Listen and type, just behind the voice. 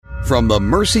from the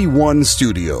Mercy One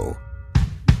studio.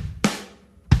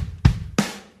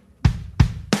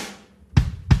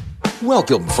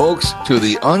 Welcome, folks, to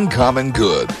The Uncommon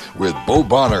Good with Bo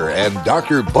Bonner and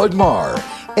Dr. Bud Marr.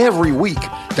 Every week,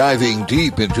 diving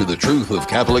deep into the truth of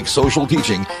Catholic social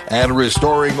teaching and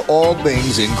restoring all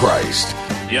things in Christ.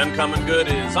 The Uncommon Good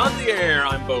is on the air.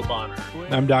 I'm Bo Bonner.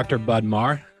 I'm Dr. Bud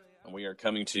Marr. And we are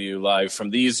coming to you live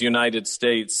from these United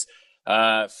States.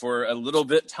 For a little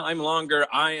bit time longer,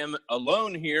 I am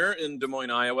alone here in Des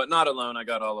Moines, Iowa. Not alone. I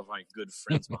got all of my good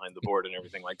friends behind the board and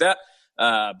everything like that.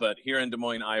 But here in Des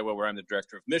Moines, Iowa, where I'm the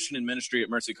Director of Mission and Ministry at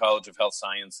Mercy College of Health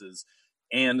Sciences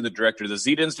and the Director of the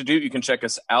Zeta Institute. You can check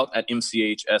us out at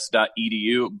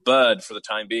mchs.edu. Bud, for the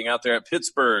time being, out there at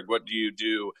Pittsburgh, what do you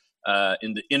do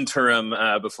in the interim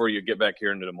before you get back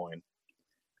here into Des Moines?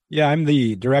 Yeah, I'm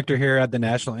the director here at the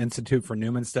National Institute for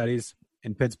Newman Studies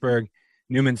in Pittsburgh,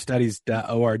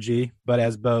 newmanstudies.org. But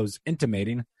as Bo's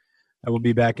intimating, I will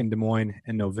be back in Des Moines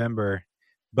in November.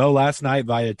 Bo, last night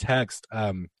via text,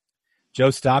 Joe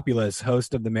Stopulus,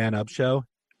 host of the Man Up Show,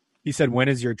 he said, when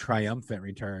is your triumphant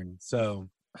return? So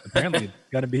apparently it's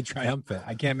going to be triumphant.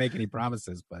 I can't make any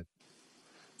promises, but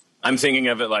I'm thinking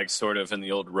of it like sort of in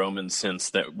the old Roman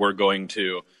sense that we're going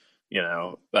to,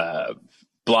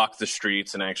 block the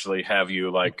streets and actually have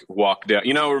you like walk down.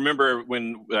 Remember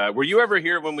when, were you ever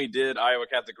here when we did Iowa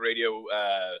Catholic Radio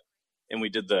and we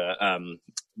did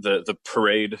the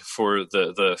parade for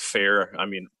the fair? I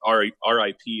mean,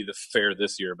 RIP the fair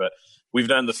this year, but we've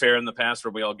done the fair in the past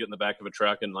where we all get in the back of a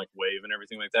truck and like wave and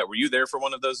everything like that. Were you there for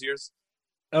one of those years?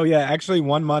 Oh yeah. Actually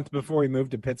 1 month before we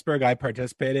moved to Pittsburgh, I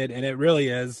participated, and it really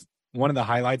is one of the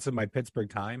highlights of my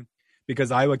Pittsburgh time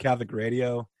because Iowa Catholic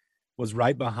Radio was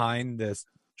right behind this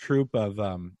troop of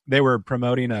they were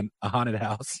promoting a haunted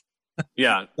house.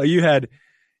 Yeah. So you had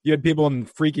people in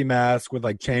freaky masks with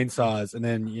like chainsaws, and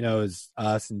then it was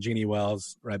us and Jeannie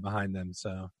Wells right behind them.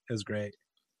 So it was great.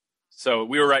 So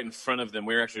we were right in front of them.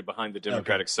 We were actually behind the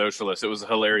Democratic Socialists. It was a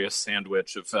hilarious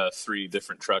sandwich of 3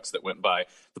 different trucks that went by.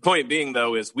 The point being,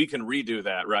 though, is we can redo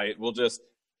that, right? We'll just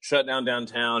shut down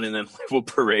downtown, and then we'll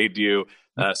parade you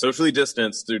socially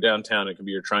distanced through downtown. It can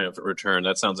be your triumphant return.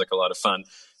 That sounds like a lot of fun.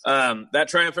 That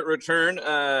triumphant return,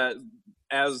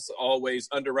 as always,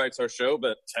 underwrites our show,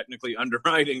 but technically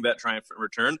underwriting that triumphant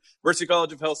return, Mercy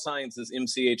College of Health Sciences,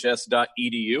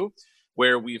 mchs.edu,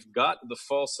 where we've got the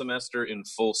fall semester in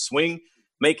full swing,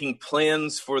 making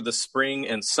plans for the spring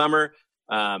and summer.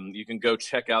 You can go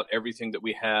check out everything that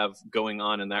we have going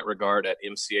on in that regard at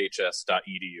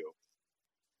mchs.edu.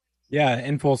 Yeah,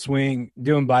 in full swing,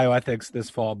 doing bioethics this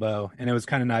fall, Bo, and it was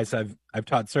kind of nice. I've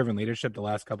taught servant leadership the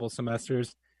last couple of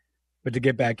semesters, but to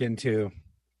get back into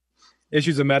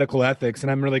issues of medical ethics,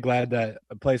 and I'm really glad that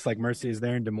a place like Mercy is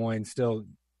there in Des Moines, still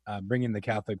bringing the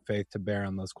Catholic faith to bear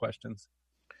on those questions.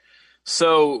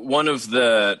 So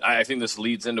I think this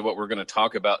leads into what we're going to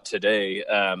talk about today.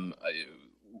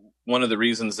 One of the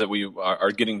reasons that we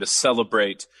are getting to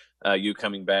celebrate you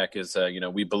coming back is,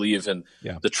 we believe in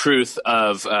the truth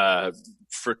of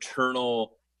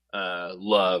fraternal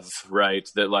love, right?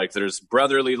 That like there's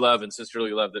brotherly love and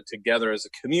sisterly love, that together as a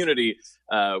community,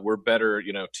 we're better,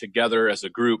 together as a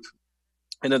group.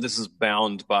 And that this is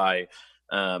bound by,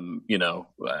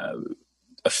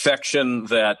 affection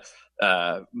that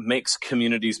makes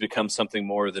communities become something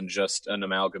more than just an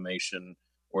amalgamation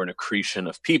or an accretion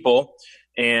of people.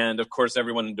 And of course,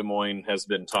 everyone in Des Moines has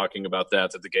been talking about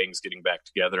that the gang's getting back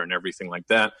together and everything like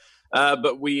that.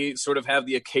 But we sort of have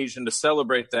the occasion to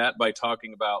celebrate that by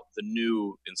talking about the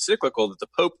new encyclical that the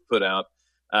Pope put out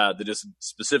that is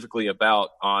specifically about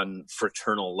on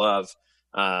fraternal love.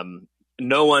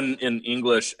 No one in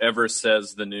English ever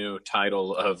says the new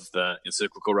title of the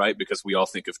encyclical, right? Because we all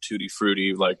think of Tutti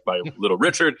Frutti, like by Little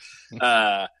Richard.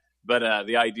 But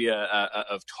the idea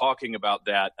of talking about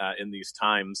that in these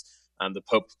times, the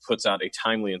Pope puts out a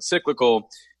timely encyclical.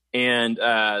 And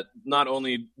not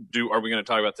only are we going to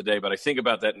talk about today, but I think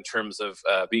about that in terms of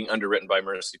being underwritten by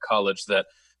Mercy College, that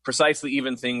precisely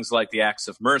even things like the Acts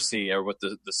of Mercy, or what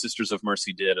the Sisters of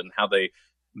Mercy did and how they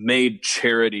made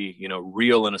charity,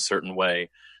 real in a certain way,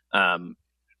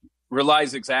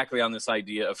 relies exactly on this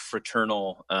idea of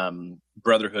fraternal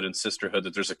brotherhood and sisterhood,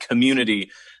 that there's a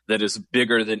community that is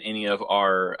bigger than any of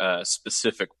our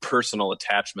specific personal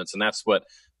attachments. And that's what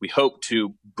we hope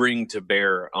to bring to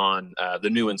bear on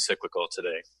the new encyclical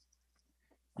today.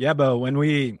 Yeah, Bo, when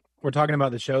we were talking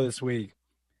about the show this week,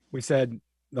 we said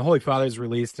the Holy Father's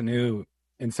released a new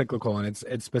encyclical, and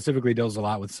it specifically deals a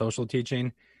lot with social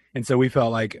teaching. And so we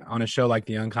felt like on a show like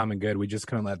The Uncommon Good, we just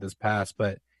couldn't let this pass.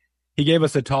 But he gave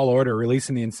us a tall order,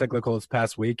 releasing the encyclical this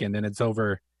past weekend, and it's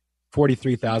over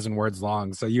 43,000 words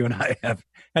long. So you and I have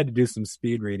had to do some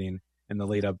speed reading in the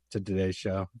lead up to today's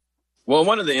show. Well,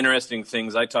 one of the interesting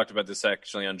things, I talked about this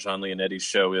actually on John Leonetti's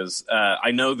show, is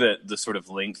I know that the sort of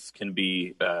length can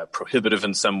be prohibitive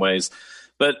in some ways,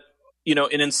 but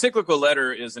an encyclical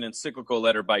letter is an encyclical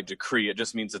letter by decree. It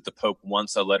just means that the Pope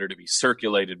wants a letter to be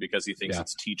circulated because he thinks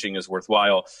its teaching is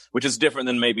worthwhile, which is different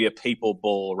than maybe a papal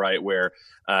bull, right, where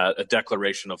a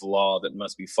declaration of law that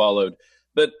must be followed.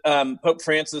 But Pope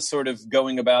Francis sort of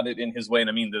going about it in his way, and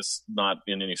I mean this not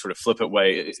in any sort of flippant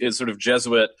way, is sort of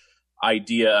Jesuit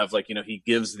idea of he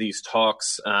gives these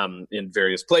talks in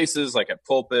various places, like at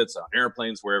pulpits, on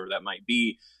airplanes, wherever that might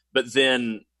be. But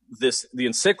then the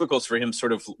encyclicals for him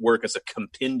sort of work as a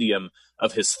compendium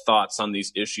of his thoughts on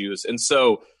these issues. And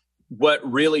so what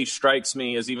really strikes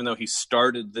me is, even though he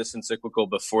started this encyclical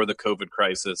before the COVID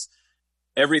crisis,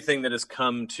 everything that has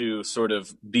come to sort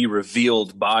of be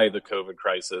revealed by the COVID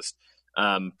crisis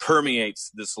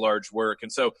permeates this large work.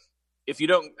 And so if you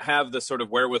don't have the sort of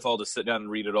wherewithal to sit down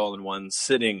and read it all in one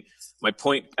sitting, my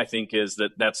point, I think, is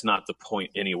that that's not the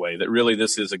point anyway, that really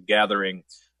this is a gathering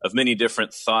of many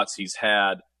different thoughts he's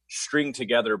had, stringed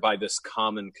together by this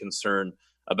common concern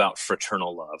about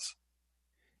fraternal love.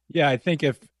 Yeah, I think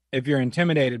if you're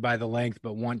intimidated by the length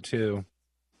but want to,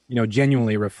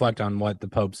 genuinely reflect on what the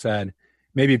Pope said,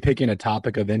 maybe picking a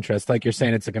topic of interest, like you're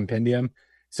saying, it's a compendium.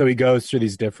 So he goes through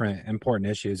these different important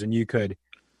issues, and you could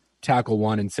tackle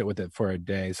one and sit with it for a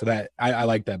day. So that I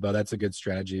like that, Bo. That's a good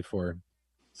strategy for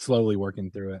slowly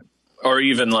working through it. Or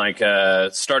even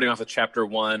starting off with chapter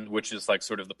 1, which is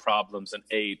sort of the problems, and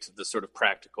 8, the sort of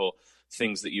practical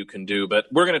things that you can do. But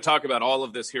we're going to talk about all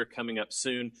of this here coming up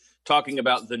soon, talking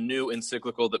about the new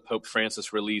encyclical that Pope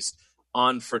Francis released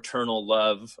on fraternal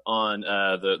love, on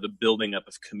the building up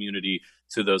of community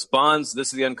to those bonds. This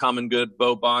is The Uncommon Good.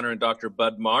 Bo Bonner and Dr.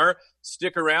 Bud Marr.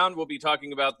 Stick around. We'll be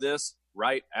talking about this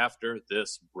right after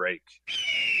this break.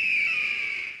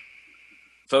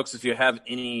 Folks, if you have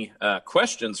any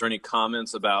questions or any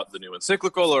comments about the new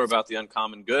encyclical or about The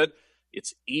Uncommon Good,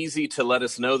 it's easy to let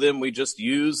us know them. We just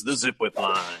use the ZipWhip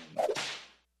line.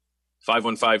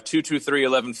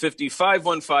 515-223-1150,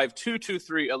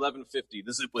 515-223-1150,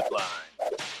 the ZipWhip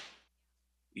line.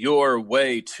 Your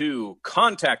way to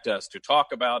contact us, to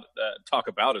talk about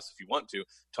us if you want to,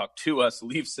 talk to us,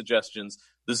 leave suggestions,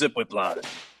 the ZipWhip line.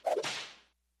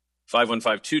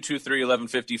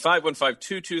 515-223-1150,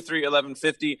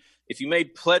 515-223-1150. If you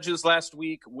made pledges last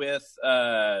week with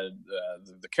the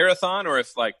Carathon, or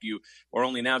if you are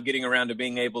only now getting around to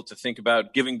being able to think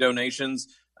about giving donations,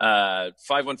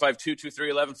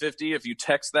 515-223-1150. If you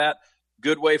text that,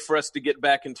 good way for us to get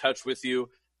back in touch with you.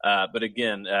 But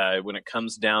again, when it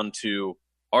comes down to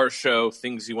our show,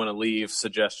 things you want to leave,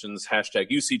 suggestions,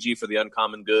 hashtag UCG for the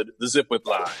Uncommon Good, the ZipWhip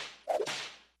line.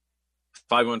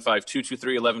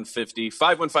 515-223-1150,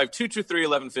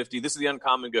 515-223-1150. This is The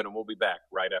Uncommon Good, and we'll be back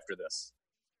right after this.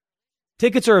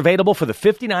 Tickets are available for the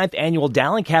 59th Annual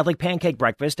Dowling Catholic Pancake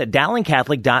Breakfast at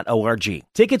dowlingcatholic.org.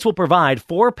 Tickets will provide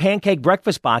 4 pancake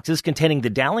breakfast boxes containing the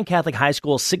Dowling Catholic High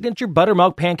School signature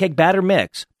buttermilk pancake batter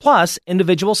mix, plus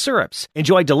individual syrups.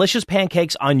 Enjoy delicious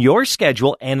pancakes on your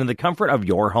schedule and in the comfort of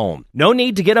your home. No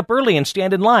need to get up early and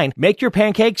stand in line. Make your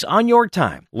pancakes on your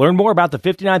time. Learn more about the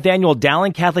 59th Annual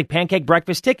Dowling Catholic Pancake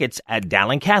Breakfast tickets at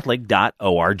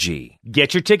dowlingcatholic.org.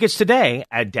 Get your tickets today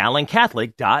at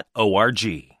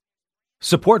dowlingcatholic.org.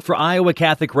 Support for Iowa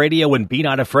Catholic Radio and Be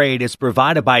Not Afraid is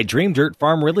provided by Dream Dirt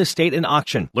Farm Real Estate and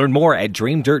Auction. Learn more at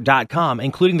dreamdirt.com,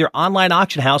 including their online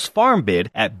auction house Farm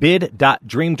Bid at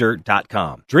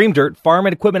bid.dreamdirt.com. Dream Dirt Farm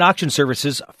and Equipment Auction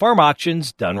Services, farm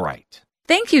auctions done right.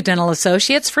 Thank you, Dental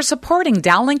Associates, for supporting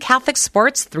Dowling Catholic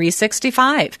Sports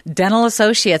 365. Dental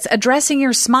Associates, addressing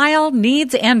your smile,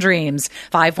 needs, and dreams.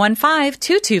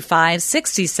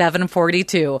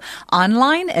 515-225-6742.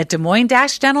 Online at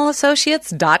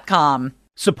DesMoines-DentalAssociates.com.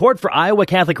 Support for Iowa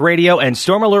Catholic Radio and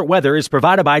Storm Alert Weather is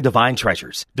provided by Divine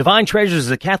Treasures. Divine Treasures is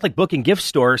a Catholic book and gift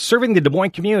store serving the Des Moines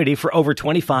community for over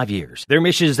 25 years. Their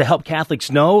mission is to help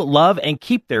Catholics know, love, and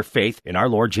keep their faith in our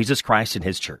Lord Jesus Christ and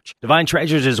His church. Divine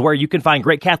Treasures is where you can find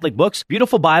great Catholic books,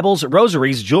 beautiful Bibles,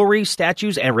 rosaries, jewelry,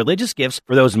 statues, and religious gifts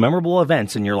for those memorable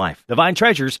events in your life. Divine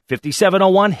Treasures,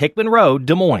 5701 Hickman Road,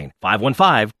 Des Moines,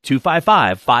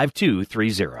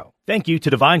 515-255-5230. Thank you to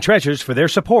Divine Treasures for their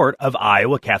support of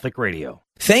Iowa Catholic Radio.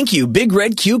 Thank you, Big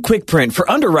Red Q Quick Print, for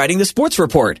underwriting the sports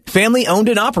report. Family owned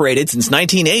and operated since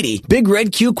 1980, Big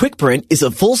Red Q Quick Print is a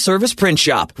full-service print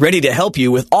shop ready to help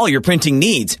you with all your printing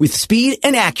needs with speed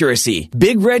and accuracy.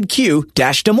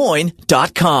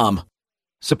 BigRedQ-DesMoines.com.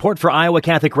 Support for Iowa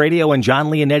Catholic Radio and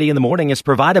John Leonetti in the Morning is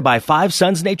provided by Five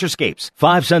Sons Naturescapes.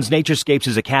 Five Sons Naturescapes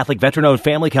is a Catholic veteran-owned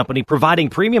family company providing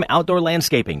premium outdoor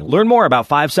landscaping. Learn more about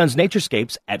Five Sons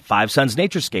Naturescapes at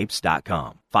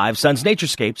fivesonsnaturescapes.com.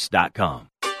 fivesonsnaturescapes.com.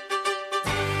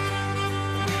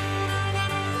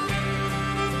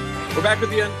 We're back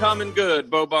with the Uncommon Good.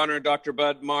 Bo Bonner and Dr.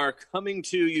 Bud Marr coming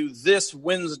to you this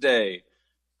Wednesday.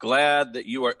 Glad that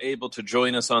you are able to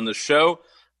join us on the show.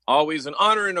 Always an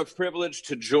honor and a privilege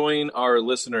to join our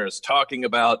listeners talking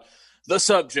about the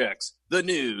subjects, the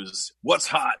news, what's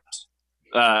hot.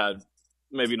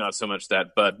 Maybe not so much that,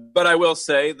 but I will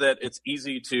say that it's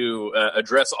easy to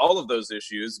address all of those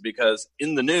issues because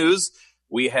in the news,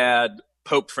 we had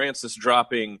Pope Francis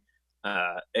dropping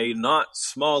a not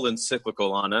small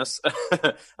encyclical on us.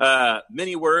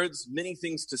 Many words, many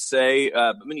things to say,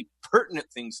 but many pertinent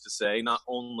things to say, not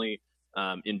only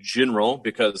in general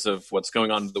because of what's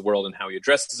going on in the world and how he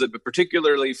addresses it, but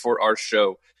particularly for our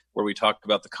show where we talk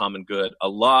about the common good. A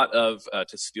lot of,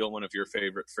 to steal one of your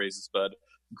favorite phrases, Bud,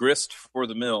 grist for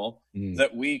the mill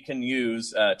that we can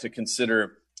use to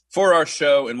consider for our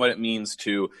show and what it means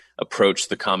to approach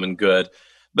the common good.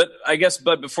 But I guess,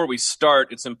 Bud, before we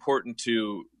start, it's important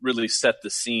to really set the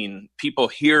scene. People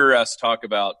hear us talk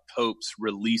about popes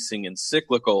releasing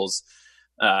encyclicals.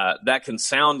 That can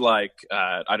sound like,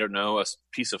 I don't know, a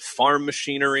piece of farm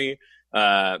machinery,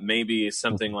 maybe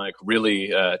something like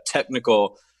really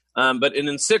technical. But an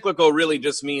encyclical really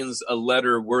just means a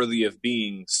letter worthy of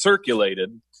being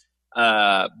circulated.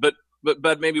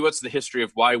 But maybe what's the history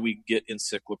of why we get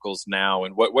encyclicals now,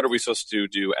 and what are we supposed to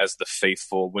do as the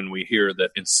faithful when we hear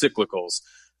that encyclicals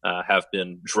have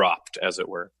been dropped, as it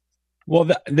were? Well,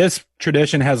 this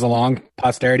tradition has a long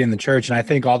posterity in the church, and I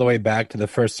think all the way back to the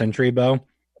first century, Bo,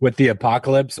 with the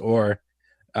Apocalypse, or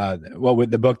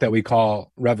with the book that we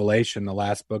call Revelation, the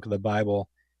last book of the Bible.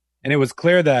 And it was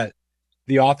clear that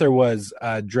the author was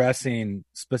addressing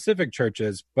specific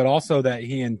churches, but also that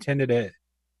he intended it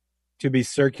to be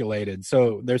circulated.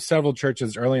 So there's several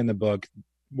churches early in the book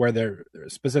where their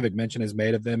specific mention is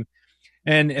made of them.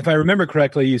 And if I remember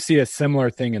correctly, you see a similar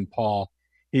thing in Paul.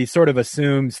 He sort of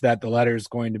assumes that the letter is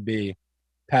going to be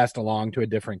passed along to a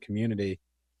different community.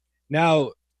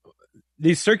 Now,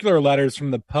 these circular letters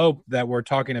from the Pope that we're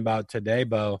talking about today,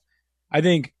 Bo, I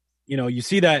think, you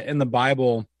see that in the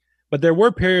Bible, but there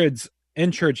were periods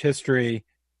in church history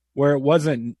where it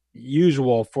wasn't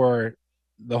usual for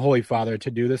the Holy Father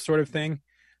to do this sort of thing.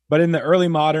 But in the early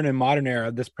modern and modern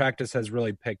era, this practice has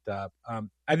really picked up.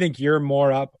 I think you're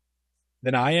more up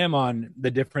than I am on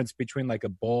the difference between like a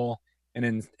bull and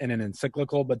an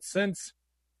encyclical. But since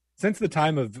the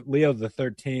time of Leo the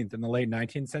 13th in the late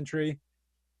 19th century,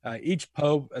 each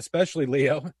pope, especially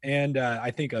Leo, and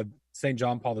I think of St.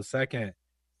 John Paul II,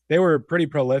 they were pretty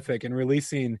prolific in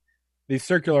releasing these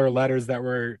circular letters that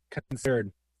were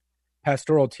considered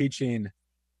pastoral teaching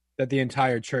that the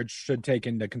entire church should take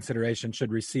into consideration,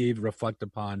 should receive, reflect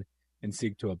upon, and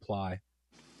seek to apply.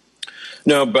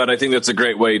 No, but I think that's a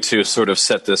great way to sort of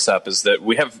set this up, is that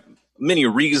we have many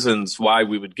reasons why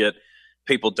we would get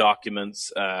papal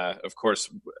documents. Of course,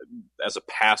 as a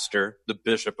pastor, the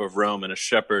Bishop of Rome, and a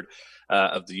shepherd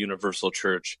of the Universal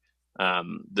Church,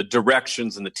 the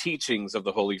directions and the teachings of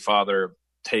the Holy Father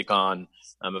take on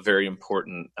a very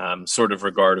important sort of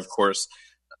regard, of course.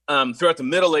 Throughout the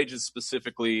Middle Ages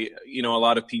specifically, a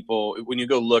lot of people, when you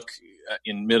go look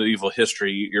in medieval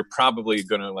history, you're probably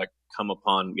going to come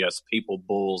upon, papal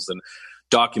bulls and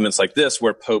documents like this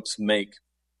where popes make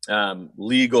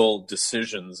legal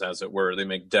decisions, as it were. They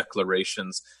make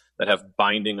declarations that have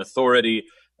binding authority.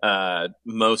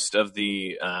 Most of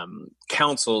the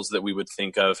councils that we would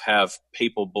think of have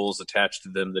papal bulls attached to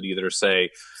them that either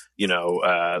say,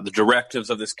 the directives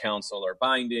of this council are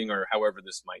binding, or however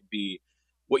this might be.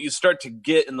 What you start to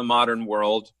get in the modern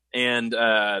world, and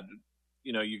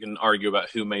you can argue about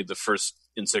who made the first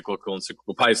encyclical.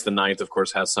 Pius IX, of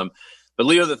course, has some, but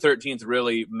Leo the 13th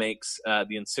really makes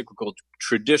the encyclical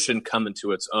tradition come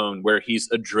into its own, where he's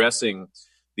addressing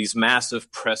these massive,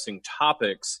 pressing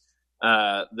topics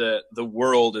that the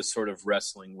world is sort of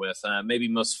wrestling with. Maybe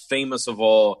most famous of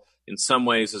all, in some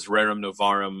ways, is Rerum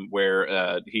Novarum,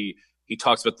 where he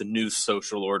talks about the new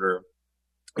social order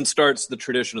and starts the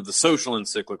tradition of the social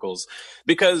encyclicals.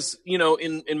 Because,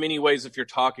 in many ways, if you're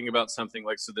talking about something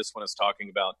like, so this one is talking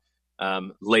about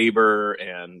labor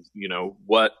and,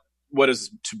 what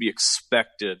is to be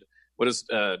expected.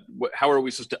 How are we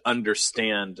supposed to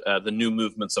understand the new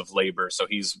movements of labor? So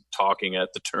he's talking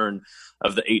at the turn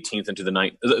of the 1800s into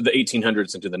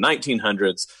the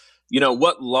 1900s.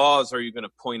 What laws are you going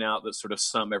to point out that sort of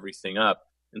sum everything up?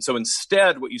 And so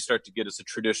instead, what you start to get is a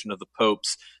tradition of the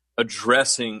popes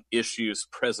addressing issues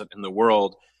present in the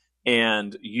world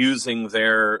and using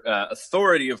their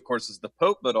authority, of course, as the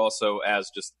Pope, but also as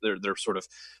just their sort of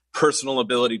personal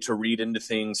ability to read into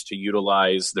things, to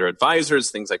utilize their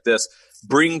advisors, things like this,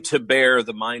 bring to bear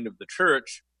the mind of the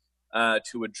church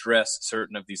to address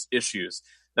certain of these issues.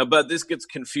 Now, but this gets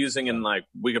confusing, and like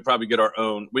we could probably get our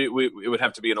own. It would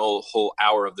have to be an whole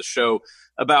hour of the show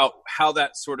about how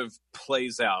that sort of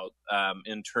plays out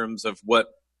in terms of what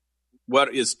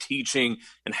is teaching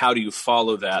and how do you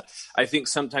follow that. I think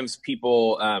sometimes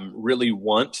people really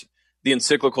want the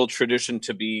encyclical tradition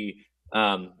to be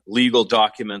legal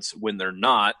documents when they're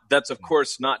not. That's, of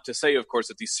course, not to say, of course,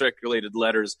 that these circulated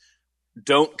letters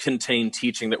don't contain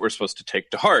teaching that we're supposed to take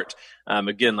to heart.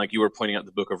 Again, like you were pointing out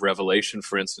the book of Revelation,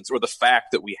 for instance, or the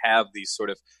fact that we have these sort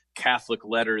of Catholic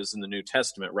letters in the New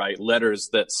Testament, right? Letters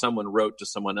that someone wrote to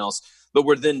someone else, but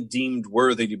were then deemed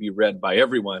worthy to be read by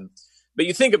everyone. But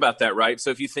you think about that, right? So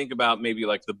if you think about maybe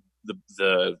like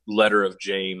the letter of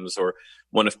James or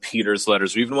one of Peter's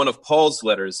letters or even one of Paul's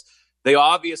letters, they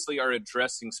obviously are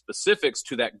addressing specifics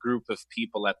to that group of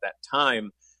people at that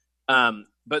time.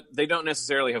 But they don't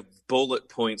necessarily have bullet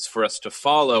points for us to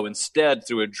follow. Instead,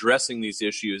 through addressing these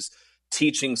issues,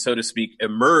 teaching, so to speak,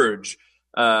 emerge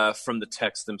from the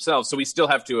text themselves. So we still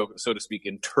have to, so to speak,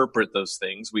 interpret those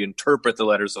things. We interpret the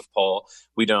letters of Paul.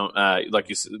 We don't, like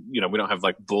we don't have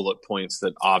like bullet points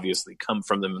that obviously come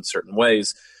from them in certain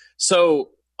ways.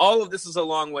 So all of this is a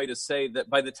long way to say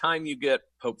that by the time you get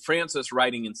Pope Francis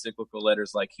writing encyclical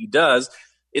letters like he does,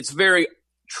 it's very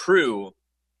true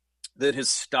that his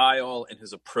style and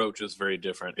his approach is very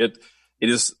different.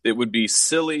 It would be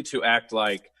silly to act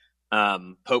like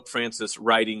Pope Francis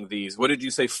writing these, what did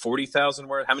you say, 40,000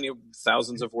 words? How many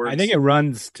thousands of words? I think it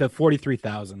runs to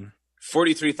 43,000.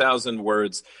 43,000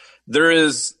 words. There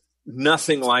is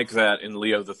nothing like that in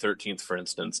Leo the 13th, for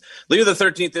instance. Leo the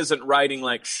 13th isn't writing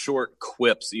like short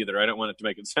quips either. I don't want it to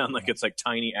make it sound like it's like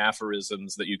tiny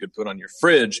aphorisms that you could put on your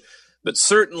fridge. But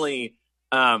certainly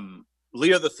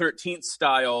Leo the 13th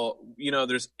style,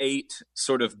 there's 8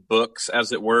 sort of books,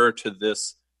 as it were, to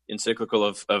this encyclical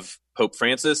of Pope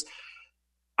Francis.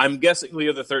 I'm guessing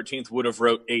Leo the 13th would have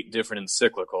wrote 8 different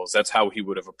encyclicals. That's how he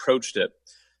would have approached it.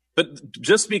 But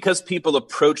just because people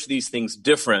approach these things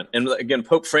different, and again,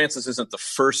 Pope Francis isn't the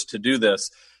first to do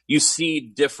this, you see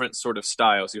different sort of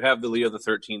styles. You have the Leo the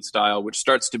 13th style, which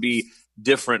starts to be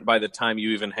different by the time you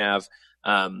even have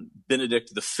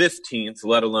Benedict the 15th,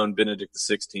 let alone Benedict the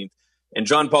 16th. And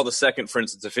John Paul II, for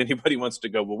instance, if anybody wants to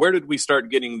go, well, where did we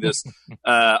start getting this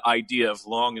idea of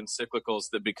long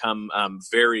encyclicals that become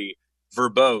very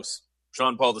verbose?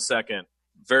 John Paul II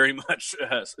very much,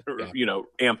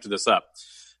 amped this up.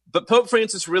 But Pope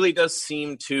Francis really does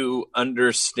seem to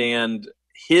understand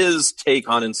his take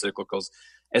on encyclicals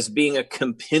as being a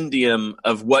compendium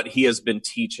of what he has been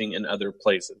teaching in other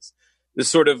places. This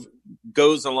sort of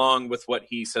goes along with what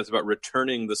he says about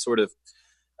returning the sort of,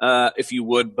 if you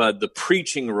would, Bud, the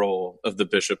preaching role of the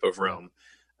Bishop of Rome.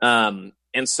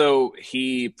 And so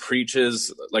he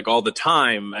preaches like all the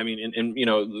time. I mean,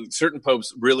 and certain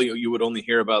popes really, you would only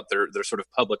hear about their sort of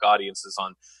public audiences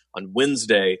on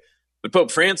Wednesday. But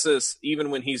Pope Francis, even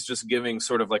when he's just giving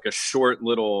sort of like a short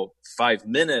little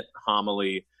 5-minute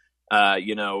homily,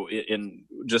 in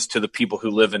just to the people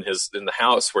who live in the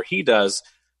house where he does,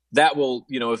 that will,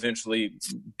 eventually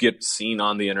get seen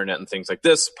on the internet and things like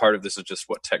this. Part of this is just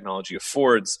what technology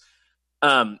affords.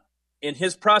 In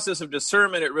his process of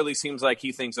discernment, it really seems like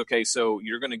he thinks, okay, so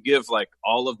you're going to give like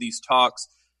all of these talks,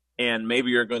 and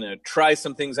maybe you're going to try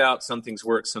some things out. Some things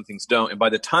work, some things don't. And by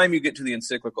the time you get to the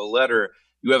encyclical letter,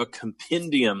 you have a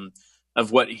compendium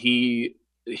of what he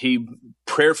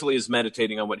prayerfully is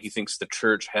meditating on, what he thinks the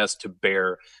church has to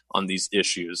bear on these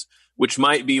issues, which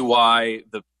might be why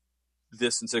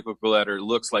this encyclical letter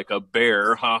looks like a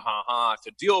bear,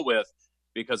 to deal with,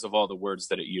 because of all the words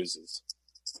that it uses.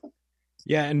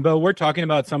 Yeah, and Bo, we're talking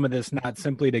about some of this not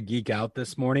simply to geek out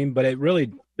this morning, but it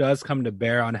really does come to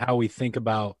bear on how we think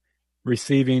about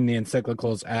receiving the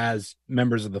encyclicals as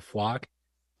members of the flock.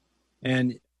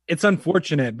 And it's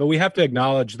unfortunate, but we have to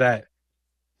acknowledge that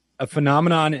a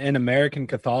phenomenon in American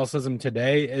Catholicism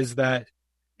today is that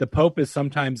the Pope is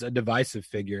sometimes a divisive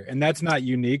figure, and that's not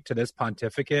unique to this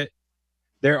pontificate.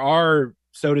 There are,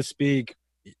 so to speak,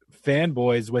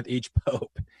 fanboys with each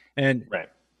Pope. And, right.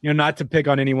 Not to pick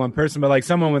on any one person, but like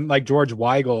someone like George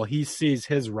Weigel, he sees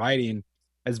his writing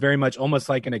as very much almost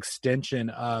like an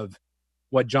extension of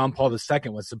what John Paul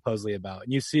II was supposedly about.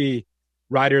 And you see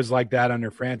writers like that under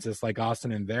Francis, like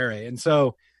Austin and Verre. And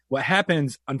so what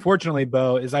happens, unfortunately,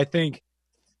 Bo, is I think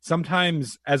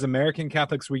sometimes as American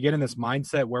Catholics, we get in this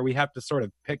mindset where we have to sort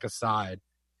of pick a side.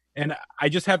 And I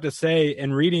just have to say,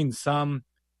 in reading some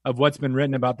of what's been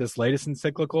written about this latest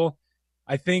encyclical,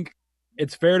 I think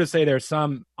it's fair to say there's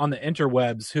some on the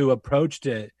interwebs who approached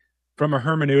it from a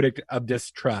hermeneutic of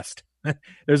distrust.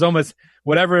 There's almost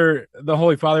whatever the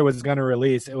Holy Father was going to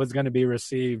release, it was going to be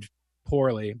received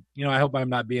poorly. I hope I'm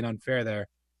not being unfair there.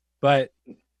 But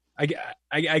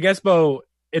I guess, Bo,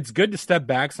 it's good to step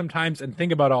back sometimes and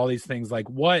think about all these things, like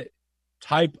what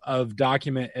type of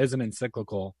document is an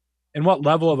encyclical and what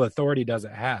level of authority does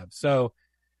it have? So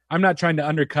I'm not trying to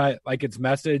undercut like its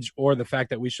message or the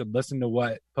fact that we should listen to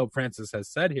what Pope Francis has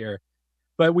said here,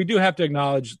 but we do have to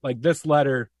acknowledge like this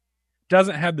letter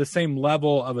doesn't have the same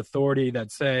level of authority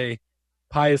that, say,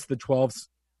 Pius XII's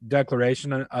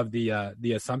declaration of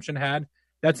the Assumption had.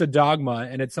 That's a dogma,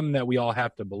 and it's something that we all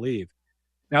have to believe.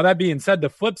 Now, that being said, the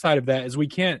flip side of that is we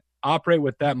can't operate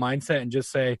with that mindset and just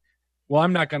say, well,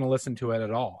 I'm not going to listen to it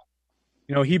at all.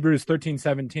 Hebrews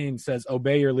 13:17 says,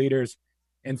 obey your leaders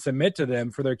and submit to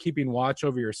them, for they're keeping watch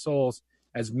over your souls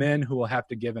as men who will have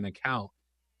to give an account.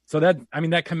 So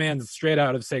that commands straight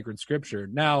out of sacred scripture.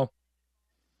 Now,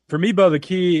 for me, Bo, the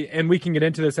key, and we can get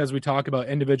into this as we talk about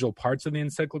individual parts of the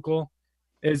encyclical,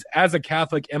 is as a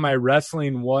Catholic, am I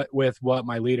wrestling with what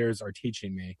my leaders are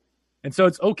teaching me? And so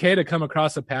it's okay to come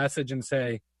across a passage and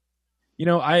say,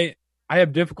 I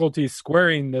have difficulty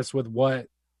squaring this with what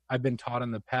I've been taught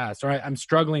in the past, or I'm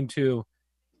struggling to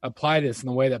apply this in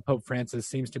the way that Pope Francis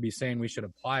seems to be saying we should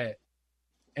apply it.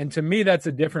 And to me, that's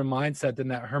a different mindset than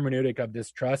that hermeneutic of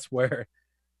distrust where,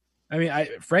 I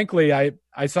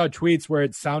saw tweets where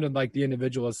it sounded like the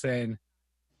individual is saying,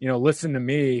 listen to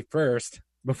me first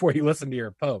before you listen to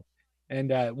your Pope.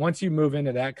 And once you move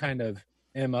into that kind of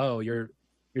MO, you're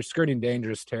skirting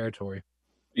dangerous territory.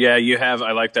 Yeah,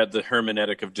 I like that, the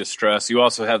hermeneutic of distrust. You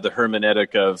also have the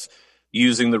hermeneutic of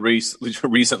using the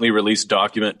recently released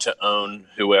document to own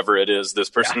whoever it is, this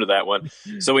person or that one.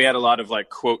 So we had a lot of like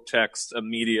quote texts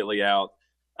immediately out.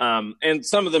 And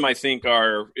some of them I think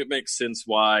it makes sense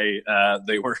why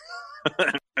they were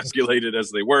escalated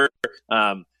as they were.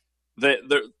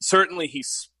 Certainly he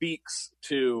speaks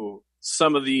to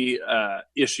some of the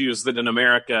issues that in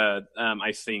America,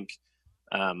 I think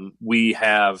we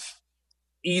have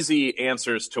easy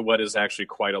answers to what is actually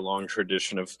quite a long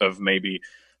tradition of maybe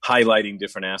highlighting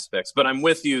different aspects. But I'm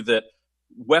with you that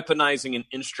weaponizing and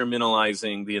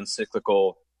instrumentalizing the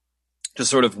encyclical to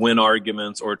sort of win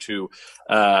arguments or to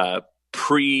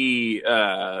prejudge,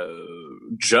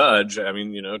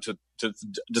 to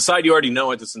decide you already know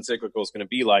what this encyclical is going to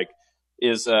be like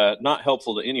is not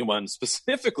helpful to anyone,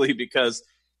 specifically because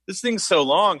this thing's so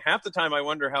long. Half the time I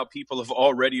wonder how people have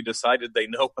already decided they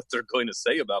know what they're going to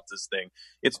say about this thing.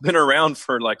 It's been around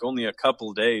for like only a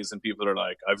couple days and people are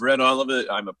like, I've read all of it,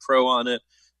 I'm a pro on it,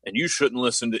 and you shouldn't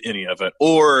listen to any of it.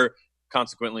 Or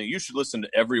consequently, you should listen to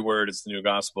every word. It's the new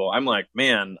gospel. I'm like,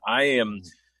 man, I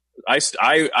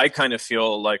kind of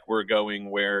feel like we're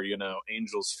going where,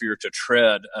 angels fear to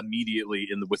tread immediately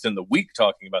within the week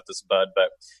talking about this, Bud. But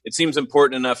it seems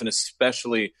important enough, and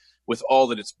especially with all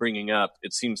that it's bringing up,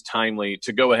 it seems timely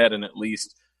to go ahead and at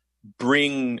least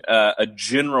bring a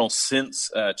general sense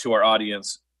to our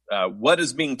audience what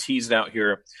is being teased out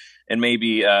here, and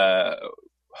maybe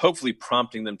hopefully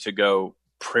prompting them to go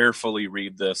prayerfully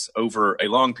read this over a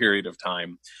long period of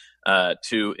time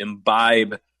to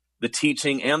imbibe the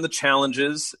teaching and the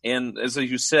challenges. And as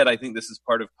you said, I think this is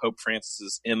part of Pope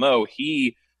Francis's MO.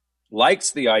 He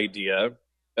likes the idea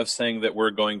of saying that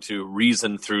we're going to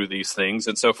reason through these things.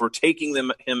 And so if we're taking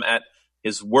him at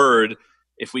his word,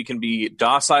 if we can be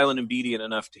docile and obedient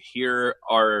enough to hear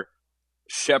our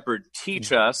shepherd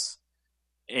teach us,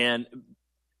 and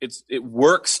it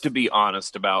works to be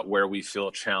honest about where we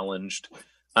feel challenged,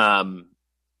 and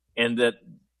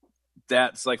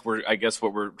that's like I guess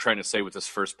what we're trying to say with this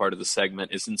first part of the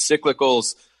segment is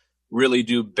encyclicals really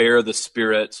do bear the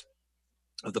spirit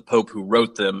of the Pope who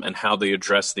wrote them and how they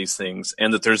address these things,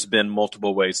 and that there's been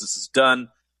multiple ways this is done.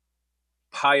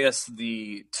 Pius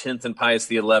the 10th and Pius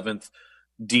the 11th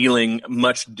dealing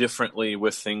much differently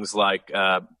with things like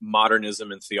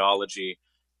modernism and theology,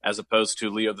 as opposed to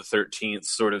Leo the 13th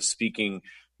sort of speaking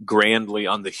grandly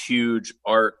on the huge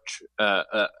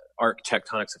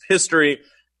architectonics of history,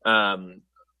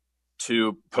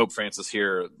 to Pope Francis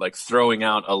here, like throwing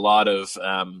out a lot of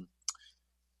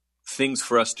things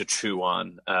for us to chew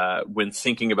on when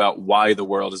thinking about why the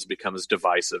world has become as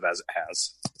divisive as it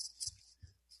has.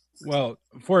 Well,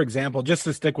 for example, just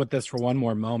to stick with this for one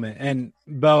more moment, and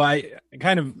Bo, I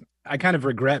kind of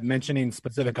regret mentioning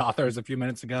specific authors a few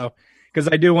minutes ago, because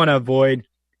I do want to avoid,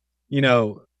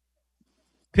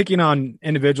 picking on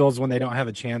individuals when they don't have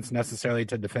a chance necessarily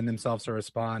to defend themselves or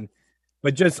respond.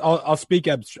 But just I'll speak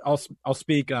in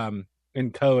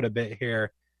code a bit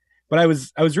here. But I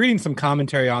was reading some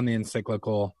commentary on the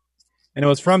encyclical, and it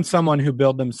was from someone who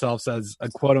billed themselves as a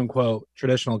quote unquote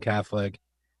traditional Catholic.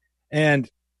 And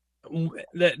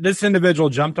this individual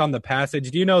jumped on the passage.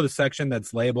 Do you know the section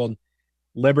that's labeled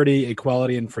liberty,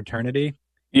 equality, and fraternity?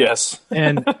 Yes.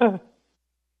 And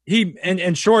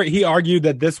in short, he argued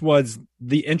that this was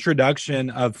the introduction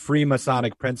of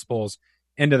Freemasonic principles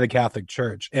into the Catholic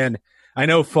Church. And I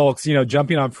know folks,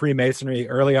 jumping on Freemasonry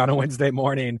early on a Wednesday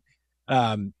morning,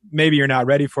 maybe you're not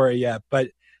ready for it yet, but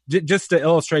just to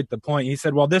illustrate the point, he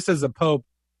said, well, this is a Pope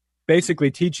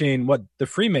basically teaching what the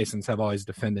Freemasons have always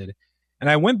defended. And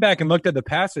I went back and looked at the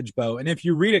passage, Bo, and if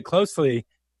you read it closely,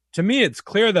 to me, it's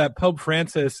clear that Pope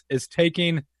Francis is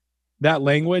taking that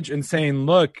language and saying,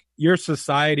 look, your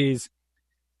societies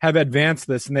have advanced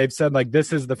this, and they've said, like,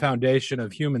 this is the foundation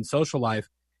of human social life.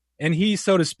 And he,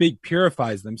 so to speak,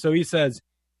 purifies them. So he says,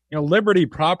 liberty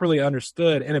properly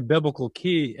understood in a biblical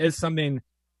key is something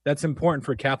that's important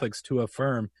for Catholics to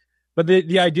affirm. But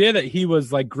the idea that he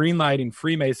was like greenlighting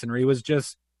Freemasonry was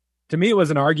just, to me, it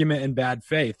was an argument in bad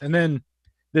faith. And then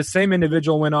this same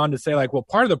individual went on to say, like, well,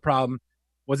 part of the problem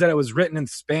was that it was written in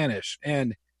Spanish,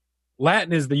 and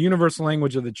Latin is the universal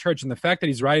language of the church. And the fact that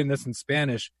he's writing this in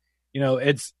Spanish,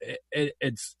 it's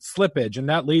slippage, and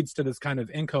that leads to this kind of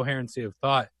incoherency of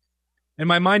thought. And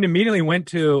my mind immediately went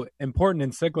to important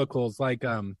encyclicals like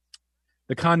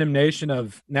the condemnation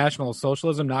of National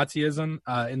Socialism, Nazism,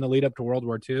 in the lead up to World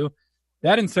War II.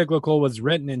 That encyclical was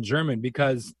written in German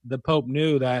because the Pope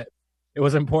knew that it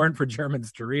was important for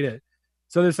Germans to read it.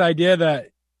 So this idea that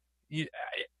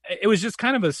it was just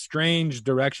kind of a strange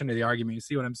direction to the argument. You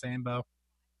see what I'm saying, Bo?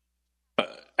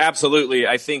 Absolutely.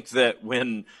 I think that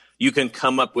when you can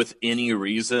come up with any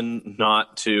reason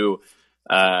not to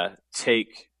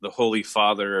take the Holy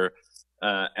Father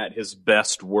at his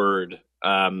best word,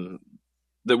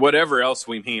 that whatever else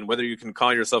we mean, whether you can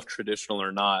call yourself traditional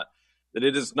or not, that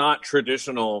it is not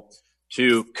traditional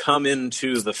to come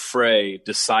into the fray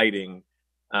deciding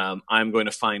I'm going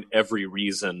to find every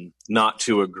reason not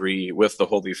to agree with the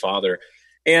Holy Father.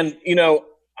 And,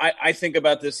 I think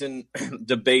about this in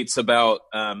debates about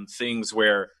things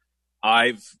where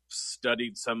I've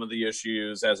studied some of the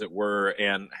issues, as it were,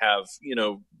 and have,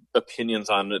 opinions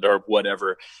on it or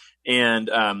whatever. And,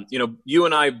 you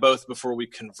and I both, before we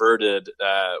converted,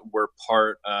 were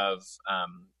part of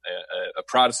a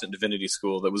Protestant divinity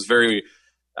school that was very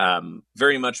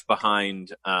much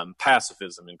behind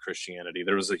pacifism in Christianity.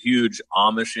 There was a huge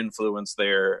Amish influence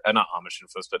there, not Amish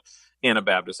influence, but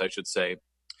Anabaptist, I should say.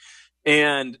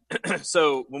 And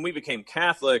so when we became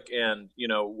Catholic and,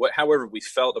 however we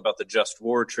felt about the just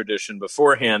war tradition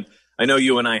beforehand, I know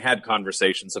you and I had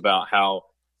conversations about how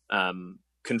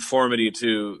conformity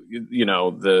to,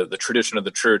 the tradition of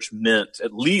the church meant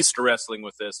at least wrestling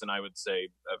with this. And I would say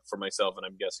for myself, and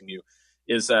I'm guessing you,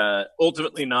 is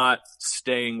ultimately not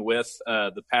staying with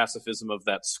the pacifism of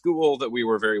that school that we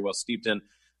were very well steeped in,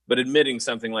 but admitting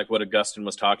something like what Augustine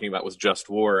was talking about was just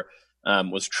war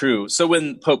was true. So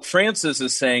when Pope Francis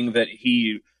is saying that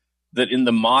in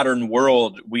the modern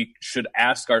world, we should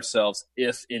ask ourselves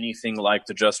if anything like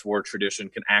the just war tradition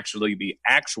can actually be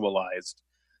actualized.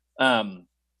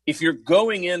 If you're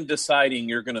going in deciding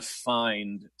you're going to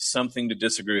find something to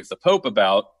disagree with the Pope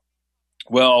about,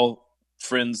 well,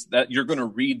 friends, that you're going to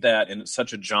read that in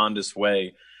such a jaundiced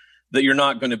way that you're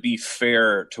not going to be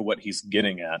fair to what he's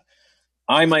getting at.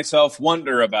 I myself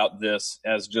wonder about this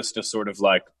as just a sort of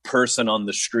like person on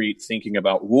the street thinking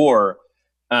about war.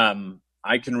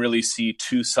 I can really see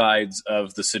two sides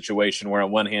of the situation where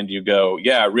on one hand you go,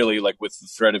 yeah, really, like with the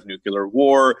threat of nuclear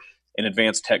war and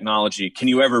advanced technology, can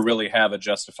you ever really have a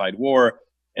justified war?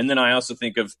 And then I also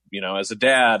think of, as a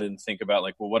dad and think about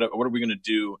like, well, what are we going to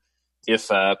do if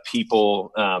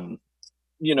people,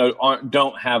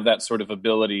 don't have that sort of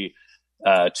ability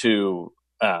to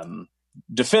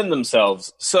defend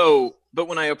themselves. So, but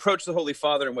when I approach the Holy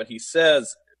Father and what he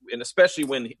says, and especially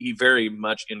when he very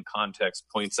much in context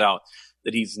points out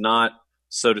that he's not,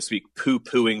 so to speak,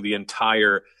 poo-pooing the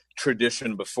entire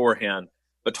tradition beforehand,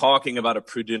 but talking about a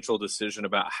prudential decision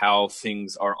about how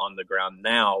things are on the ground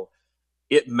now,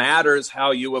 it matters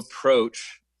how you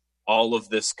approach all of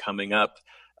this coming up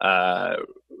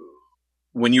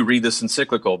when you read this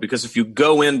encyclical. Because if you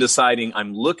go in deciding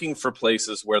I'm looking for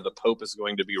places where the Pope is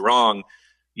going to be wrong,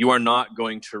 you are not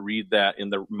going to read that in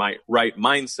the right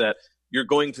mindset. You're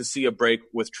going to see a break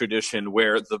with tradition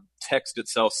where the text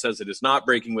itself says it is not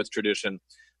breaking with tradition,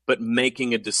 but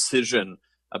making a decision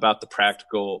about the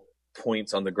practical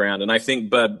points on the ground. And I think,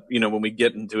 Bud, when we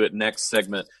get into it next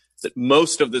segment, that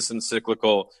most of this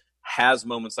encyclical has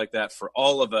moments like that for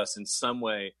all of us in some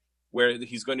way, where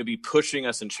he's going to be pushing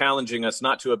us and challenging us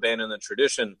not to abandon the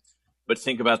tradition, but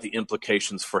think about the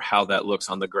implications for how that looks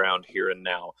on the ground here and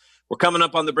now. We're coming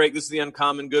up on the break. This is The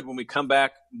Uncommon Good. When we come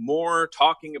back, more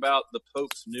talking about the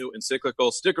Pope's new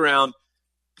encyclical. Stick around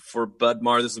for Bud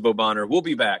Marr. This is Bo Bonner. We'll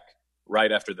be back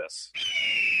right after this.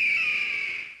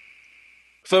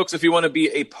 Folks, if you want to be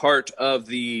a part of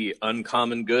the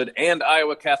Uncommon Good and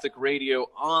Iowa Catholic Radio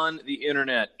on the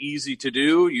internet, easy to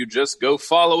do. You just go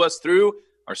follow us through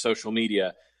our social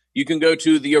media. You can go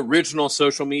to the original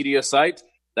social media site.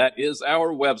 That is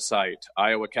our website,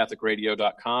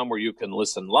 iowacatholicradio.com, where you can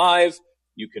listen live,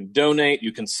 you can donate,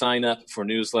 you can sign up for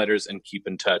newsletters and keep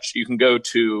in touch. You can go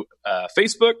to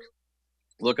Facebook,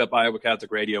 look up Iowa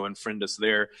Catholic Radio and friend us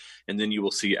there, and then you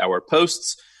will see our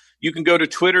posts. You can go to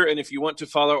Twitter, and if you want to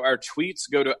follow our tweets,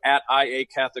 go to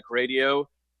 @IACatholicRadio,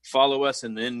 follow us,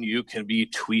 and then you can be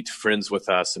tweet friends with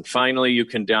us. And finally, you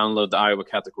can download the Iowa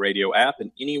Catholic Radio app,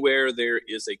 and anywhere there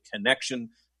is a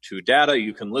connection to data,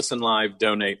 you can listen live,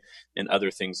 donate, and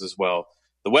other things as well.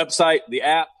 The website, the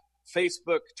app,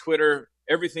 Facebook, Twitter,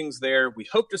 everything's there. We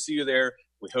hope to see you there.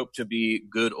 We hope to be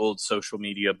good old social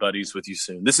media buddies with you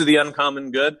soon. This is The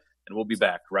Uncommon Good, and we'll be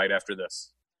back right after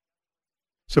this.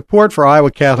 Support for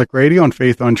Iowa Catholic Radio and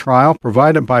Faith on Trial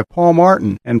provided by Paul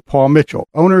Martin and Paul Mitchell,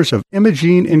 owners of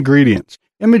Imogene Ingredients.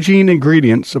 Imogene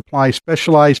Ingredients supply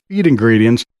specialized feed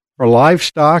ingredients for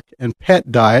livestock and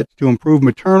pet diets to improve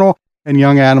maternal and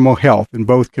young animal health in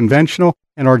both conventional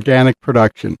and organic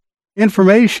production.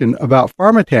 Information about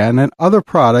Pharmatan and other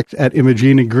products at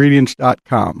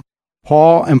ImogeneIngredients.com.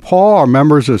 Paul and Paul are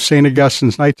members of St.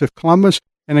 Augustine's Knights of Columbus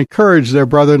and encourage their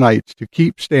brother knights to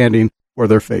keep standing for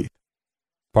their faith.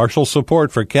 Partial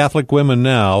support for Catholic Women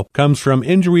Now comes from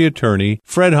injury attorney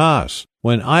Fred Haas.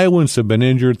 When Iowans have been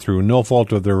injured through no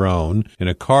fault of their own in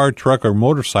a car, truck, or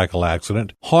motorcycle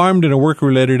accident, harmed in a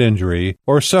work-related injury,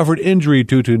 or suffered injury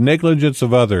due to negligence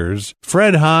of others,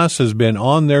 Fred Haas has been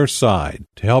on their side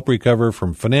to help recover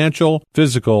from financial,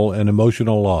 physical, and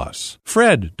emotional loss.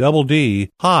 Fred, double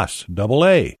D, Haas, double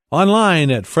A.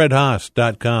 Online at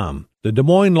fredhaas.com. The Des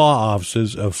Moines Law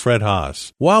Offices of Fred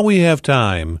Haas. While we have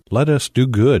time, let us do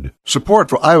good. Support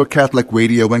for Iowa Catholic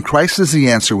Radio and Christ is the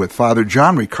Answer with Father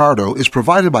John Ricardo is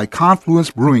provided by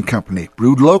Confluence Brewing Company.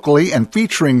 Brewed locally and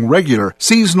featuring regular,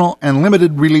 seasonal, and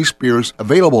limited release beers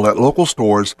available at local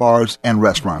stores, bars, and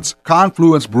restaurants.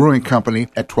 Confluence Brewing Company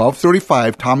at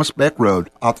 1235 Thomas Beck Road,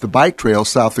 off the bike trail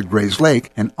south of Grays Lake,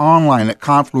 and online at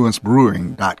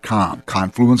confluencebrewing.com.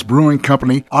 Confluence Brewing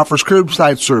Company offers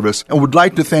curbside service and would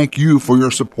like to thank you for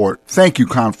your support. Thank you,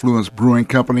 Confluence Brewing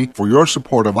Company, for your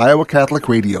support of Iowa Catholic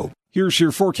Radio. Here's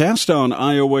your forecast on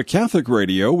Iowa Catholic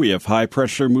Radio. We have high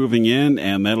pressure moving in,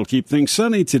 and that'll keep things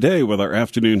sunny today with our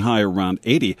afternoon high around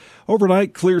 80.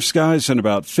 Overnight, clear skies and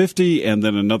about 50, and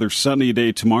then another sunny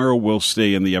day tomorrow. Will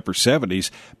stay in the upper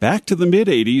 70s. Back to the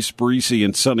mid-80s, breezy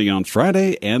and sunny on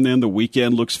Friday, and then the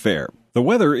weekend looks fair. The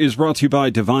weather is brought to you by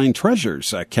Divine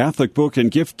Treasures, a Catholic book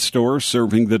and gift store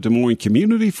serving the Des Moines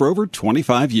community for over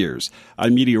 25 years.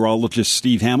 I'm meteorologist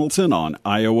Steve Hamilton on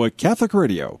Iowa Catholic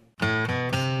Radio.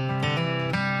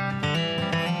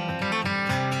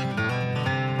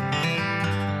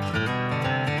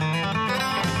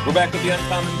 We're back with The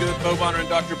Uncommon Good. Bo Bonner and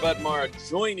Dr. Bud Marr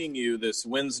joining you this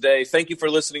Wednesday. Thank you for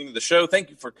listening to the show. Thank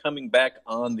you for coming back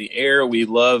on the air. We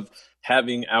love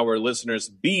having our listeners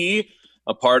be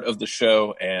a part of the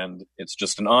show, and it's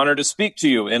just an honor to speak to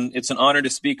you. And it's an honor to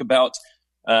speak about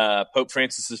Pope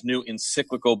Francis's new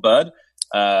encyclical, Bud,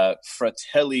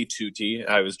 Fratelli Tutti.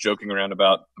 I was joking around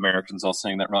about Americans all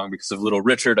saying that wrong because of Little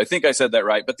Richard. I think I said that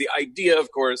right. But the idea,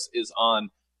 of course, is on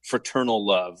fraternal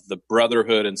love, the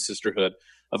brotherhood and sisterhood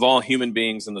of all human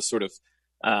beings, and the sort of,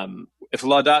 if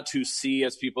Laudato Si,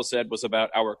 as people said, was about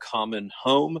our common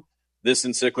home, this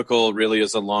encyclical really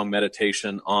is a long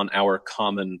meditation on our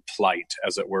common plight,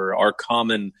 as it were, our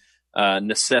common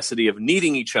necessity of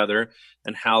needing each other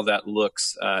and how that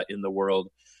looks in the world.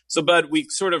 So, Bud, we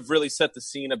sort of really set the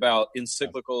scene about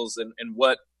encyclicals and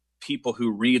what people who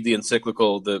read the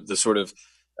encyclical, the sort of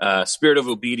spirit of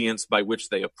obedience by which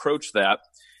they approach that,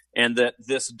 and that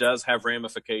this does have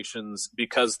ramifications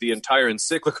because the entire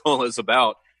encyclical is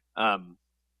about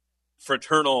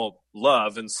fraternal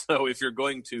love. And so if you're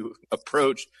going to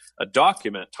approach a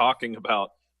document talking about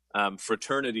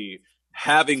fraternity,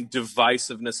 having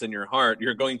divisiveness in your heart,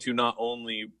 you're going to not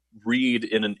only read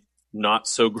in a not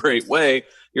so great way,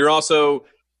 you're also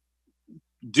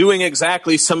doing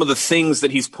exactly some of the things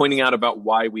that he's pointing out about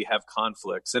why we have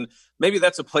conflicts. And maybe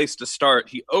that's a place to start.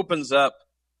 He opens up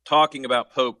talking about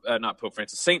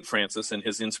Saint Francis and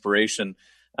his inspiration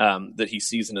that he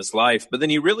sees in his life. But then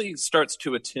he really starts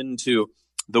to attend to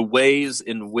the ways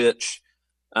in which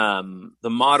the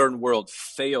modern world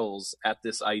fails at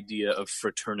this idea of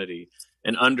fraternity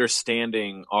and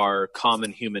understanding our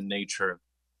common human nature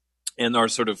and our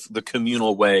sort of the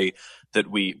communal way that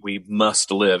we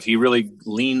must live. He really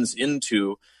leans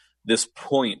into this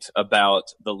point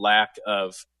about the lack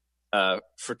of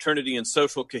fraternity and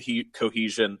social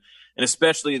cohesion, and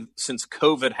especially since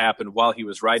COVID happened while he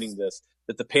was writing this,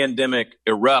 that the pandemic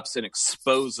erupts and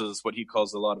exposes what he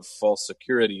calls a lot of false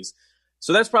securities.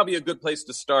 So that's probably a good place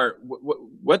to start.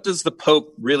 What does the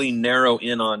Pope really narrow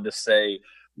in on to say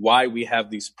why we have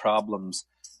these problems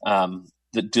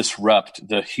that disrupt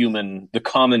the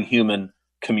common human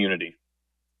community?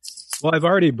 Well, I've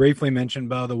already briefly mentioned,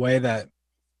 Bo, the way that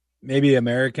maybe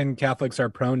American Catholics are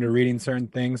prone to reading certain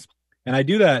things. And I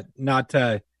do that not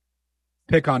to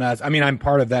pick on us. I mean, I'm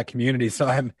part of that community, so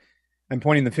I'm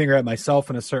pointing the finger at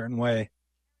myself in a certain way.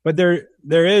 But there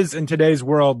is in today's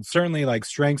world certainly like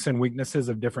strengths and weaknesses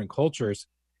of different cultures.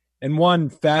 And one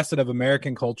facet of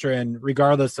American culture, and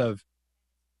regardless of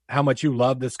how much you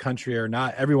love this country or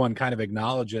not, everyone kind of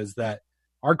acknowledges that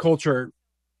our culture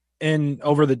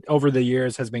over the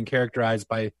years has been characterized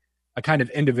by a kind of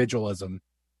individualism.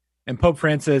 And Pope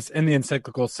Francis in the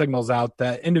encyclical signals out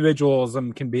that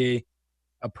individualism can be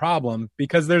a problem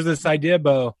because there's this idea,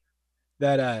 Bo,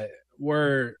 that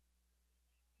we're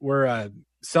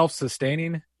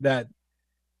self-sustaining, that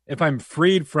if I'm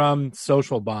freed from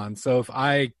social bonds, so if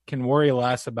I can worry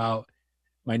less about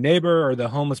my neighbor or the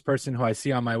homeless person who I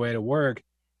see on my way to work,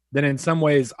 then in some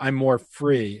ways I'm more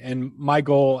free. And my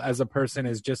goal as a person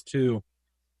is just to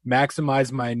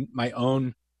maximize my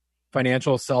own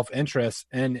financial self-interest.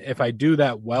 And if I do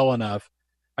that well enough,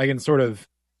 I can sort of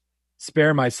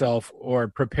spare myself or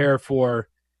prepare for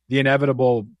the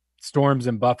inevitable storms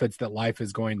and buffets that life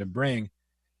is going to bring.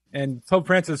 And Pope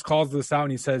Francis calls this out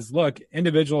and he says, look,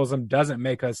 individualism doesn't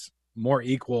make us more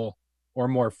equal or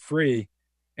more free.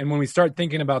 And when we start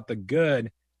thinking about the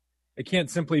good, it can't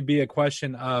simply be a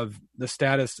question of the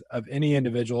status of any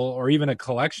individual or even a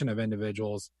collection of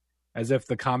individuals, as if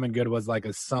the common good was like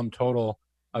a sum total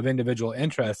of individual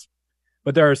interests.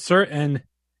 But there are certain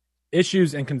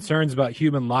issues and concerns about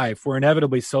human life. We're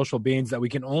inevitably social beings that we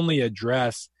can only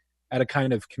address at a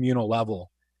kind of communal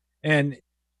level. And,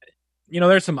 you know,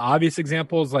 there's some obvious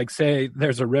examples, like say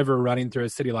there's a river running through a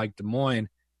city like Des Moines.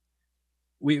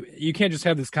 You can't just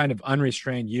have this kind of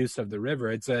unrestrained use of the river.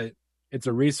 It's a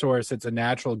resource. It's a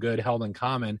natural good held in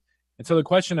common. And so the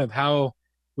question of how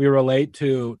we relate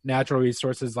to natural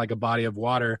resources like a body of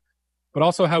water, but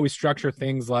also how we structure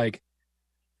things like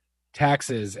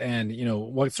taxes and, you know,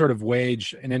 what sort of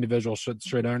wage an individual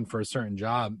should earn for a certain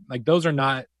job, like those are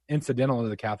not incidental to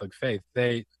the Catholic faith.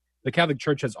 The Catholic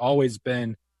Church has always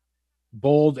been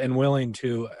bold and willing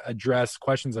to address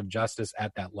questions of justice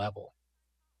at that level.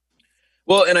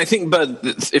 Well, and I think, but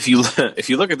if you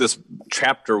look at this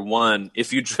chapter 1,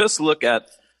 if you just look at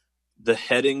the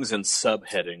headings and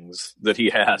subheadings that he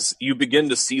has, you begin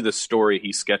to see the story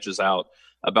he sketches out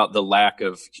about the lack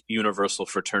of universal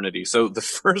fraternity. So the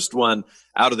first one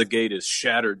out of the gate is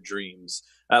Shattered Dreams.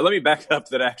 Let me back up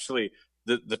that actually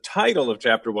the title of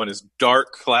chapter 1 is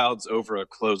Dark Clouds Over a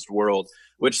Closed World,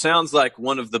 which sounds like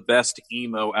one of the best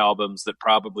emo albums that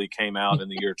probably came out in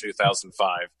the year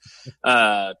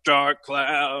 2005. Dark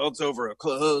Clouds Over a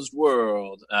Closed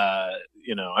World.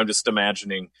 I'm just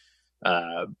imagining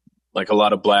like a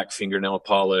lot of black fingernail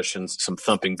polish and some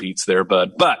thumping beats there,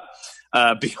 bud. But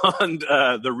beyond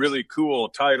the really cool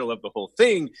title of the whole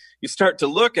thing, you start to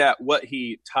look at what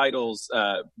he titles,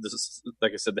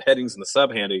 like I said, the headings and the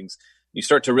subheadings. You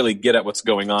start to really get at what's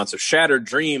going on. So Shattered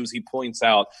Dreams, he points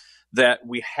out that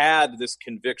we had this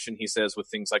conviction, he says, with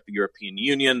things like the European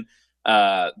Union,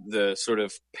 the sort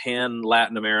of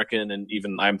pan-Latin American and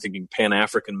even I'm thinking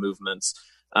pan-African movements,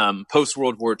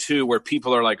 post-World War II, where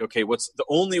people are like, okay, what's the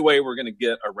only way we're going to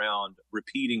get around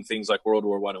repeating things like World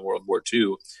War I and World War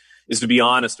II is to be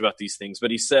honest about these things.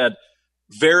 But he said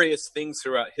various things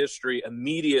throughout history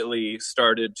immediately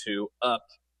started to up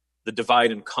the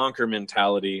divide and conquer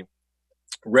mentality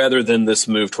rather than this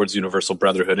move towards universal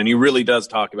brotherhood. And he really does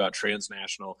talk about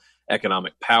transnational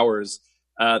economic powers.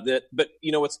 But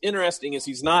what's interesting is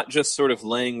he's not just sort of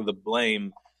laying the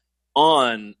blame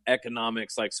on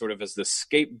economics, like sort of as the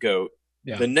scapegoat.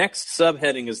 Yeah. The next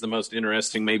subheading is the most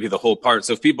interesting, maybe the whole part.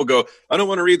 So if people go, I don't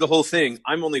want to read the whole thing,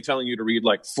 I'm only telling you to read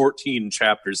like 14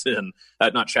 chapters in,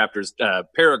 not chapters,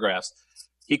 paragraphs.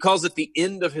 He calls it the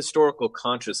end of historical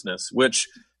consciousness, which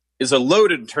is a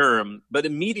loaded term, but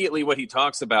immediately what he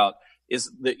talks about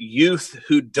is that youth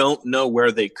who don't know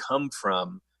where they come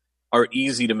from are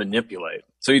easy to manipulate.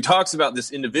 So he talks about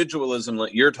this individualism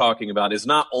that you're talking about is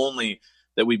not only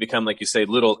that we become, like you say,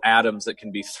 little atoms that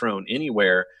can be thrown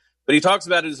anywhere, but he talks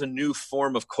about it as a new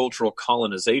form of cultural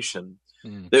colonization.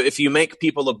 That if you make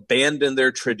people abandon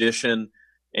their tradition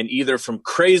and either from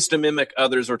craze to mimic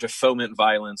others or to foment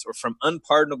violence, or from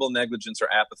unpardonable negligence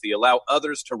or apathy, allow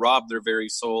others to rob their very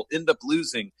soul, end up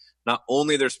losing not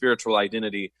only their spiritual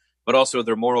identity, but also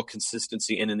their moral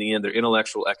consistency and in the end, their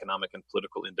intellectual, economic, and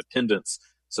political independence.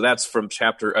 So that's from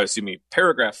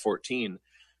paragraph 14.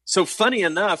 So funny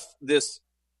enough, this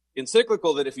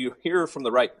encyclical that if you hear from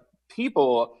the right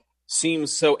people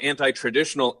seems so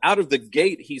anti-traditional, out of the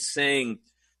gate, he's saying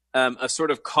a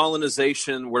sort of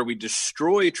colonization where we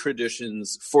destroy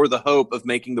traditions for the hope of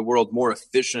making the world more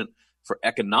efficient for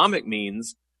economic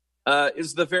means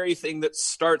is the very thing that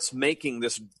starts making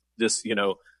this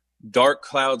dark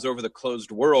clouds over the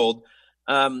closed world.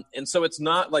 And so it's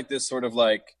not like this sort of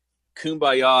like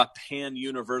kumbaya,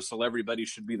 pan-universal, everybody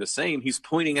should be the same. He's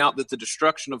pointing out that the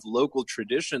destruction of local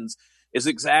traditions is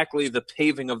exactly the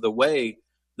paving of the way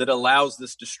that allows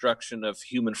this destruction of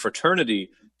human fraternity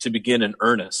to begin in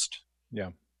earnest. Yeah.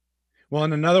 Well,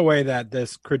 and another way that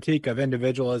this critique of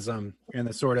individualism and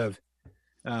the sort of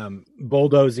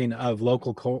bulldozing of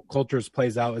local cultures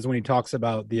plays out is when he talks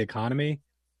about the economy.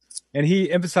 And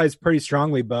he emphasized pretty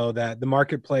strongly, Bo, that the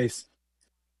marketplace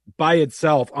by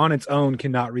itself, on its own,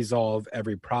 cannot resolve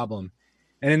every problem.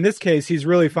 And in this case, he's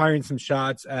really firing some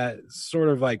shots at sort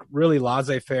of like really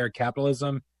laissez-faire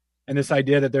capitalism and this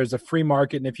idea that there's a free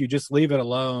market. And if you just leave it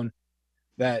alone,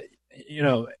 that,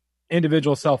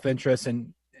 individual self-interest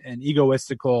and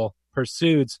egoistical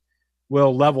pursuits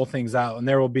will level things out. And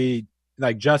there will be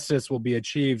like justice will be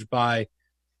achieved by,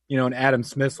 in Adam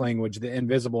Smith's language, the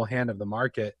invisible hand of the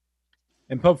market.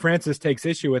 And Pope Francis takes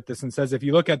issue with this and says, if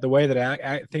you look at the way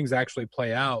that things actually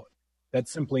play out,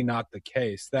 that's simply not the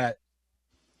case. That,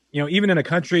 even in a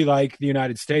country like the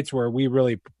United States, where we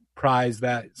really prize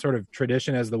that sort of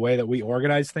tradition as the way that we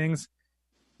organize things,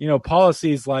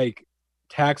 policies like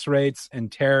tax rates and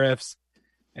tariffs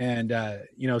and,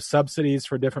 subsidies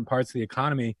for different parts of the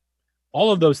economy,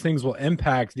 all of those things will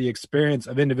impact the experience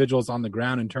of individuals on the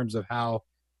ground in terms of how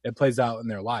it plays out in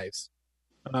their lives.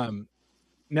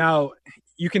 Now,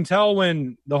 you can tell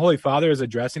when the Holy Father is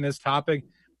addressing this topic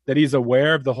that he's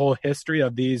aware of the whole history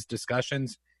of these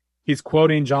discussions. He's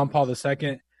quoting John Paul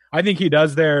II. I think he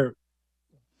does there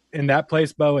in that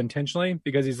place, Bo, intentionally,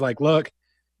 because he's like, look,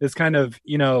 this kind of,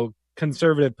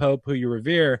 conservative Pope who you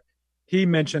revere, he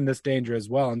mentioned this danger as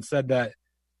well and said that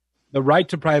the right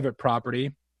to private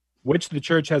property, which the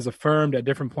church has affirmed at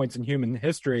different points in human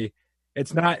history,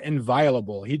 it's not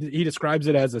inviolable. He describes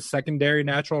it as a secondary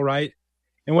natural right.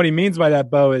 And what he means by that,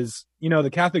 Bo, is, the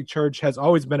Catholic Church has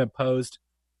always been opposed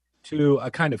to a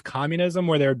kind of communism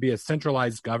where there would be a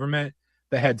centralized government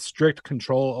that had strict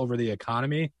control over the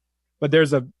economy. But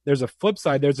there's a flip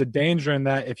side. There's a danger in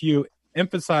that if you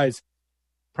emphasize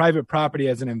private property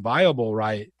as an inviolable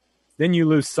right, then you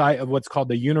lose sight of what's called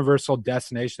the universal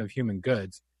destination of human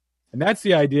goods. And that's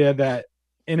the idea that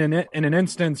in an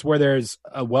instance where there's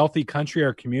a wealthy country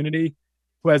or community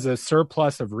who has a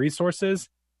surplus of resources,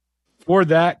 for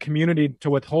that community to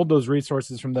withhold those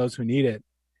resources from those who need it,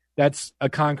 that's a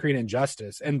concrete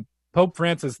injustice. And Pope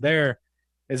Francis there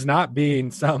is not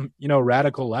being some,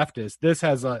 radical leftist. This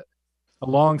has a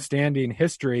long-standing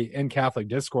history in Catholic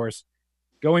discourse,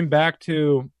 going back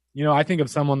to, I think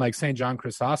of someone like St. John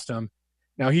Chrysostom.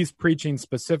 Now, he's preaching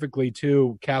specifically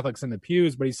to Catholics in the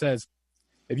pews, but he says,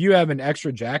 if you have an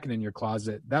extra jacket in your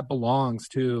closet, that belongs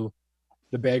to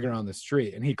the beggar on the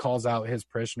street. And he calls out his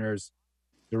parishioners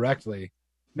directly.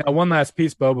 Now, one last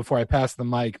piece, Bo, before I pass the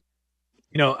mic.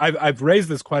 I've raised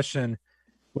this question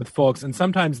with folks, and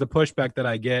sometimes the pushback that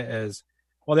I get is,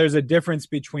 well, there's a difference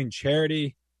between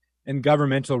charity and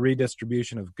governmental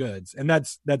redistribution of goods. And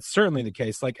that's certainly the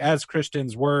case. Like, as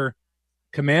Christians, we're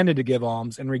commanded to give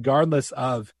alms, and regardless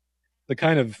of the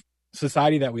kind of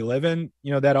society that we live in,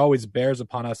 that always bears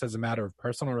upon us as a matter of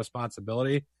personal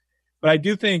responsibility. But I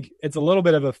do think it's a little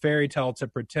bit of a fairy tale to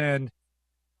pretend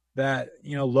that,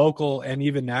 local and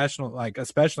even national, like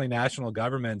especially national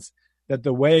governments, that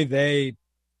the way they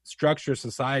structure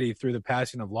society through the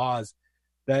passing of laws,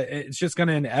 that it's just going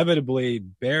to inevitably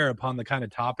bear upon the kind of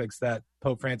topics that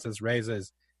Pope Francis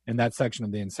raises in that section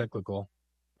of the encyclical.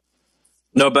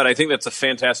 No, but I think that's a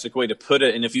fantastic way to put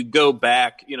it. And if you go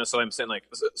back, so I'm saying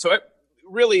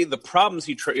really the problems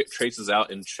he traces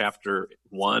out in chapter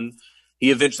 1, he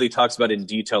eventually talks about in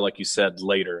detail, like you said,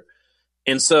 later.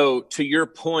 And so to your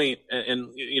point, and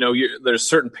there's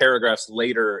certain paragraphs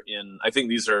later in, I think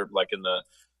these are like in the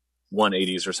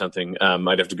 180s or something.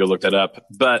 I'd have to go look that up.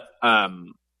 But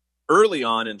early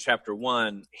on in chapter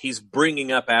 1, he's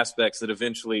bringing up aspects that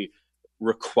eventually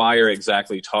require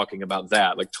exactly talking about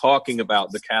that, like talking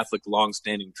about the Catholic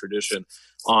longstanding tradition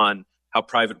on how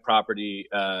private property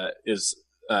is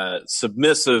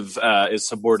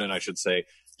subordinate, I should say,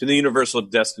 to the universal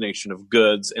destination of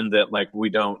goods, and that like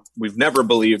we've never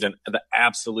believed in the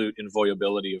absolute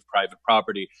inviolability of private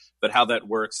property, but how that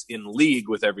works in league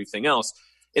with everything else.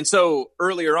 And so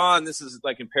earlier on, this is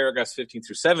like in paragraphs 15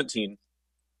 through 17,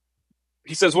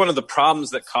 he says one of the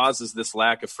problems that causes this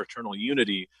lack of fraternal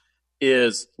unity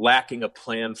is lacking a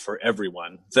plan for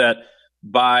everyone, that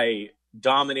by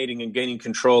dominating and gaining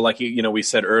control, like we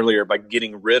said earlier, by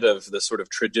getting rid of the sort of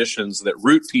traditions that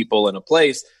root people in a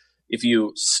place, if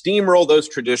you steamroll those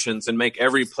traditions and make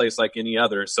every place like any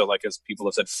other, so like as people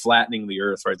have said, flattening the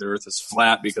earth, right? The earth is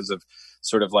flat because of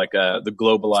sort of like the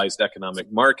globalized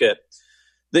economic market,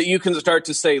 that you can start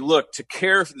to say, look, to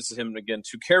care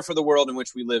for the world in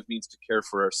which we live means to care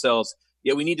for ourselves.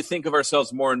 Yet we need to think of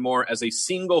ourselves more and more as a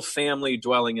single family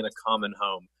dwelling in a common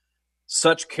home.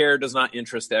 Such care does not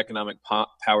interest the economic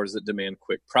powers that demand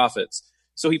quick profits.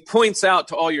 So he points out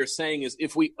to all you're saying is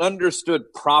if we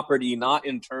understood property not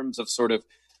in terms of sort of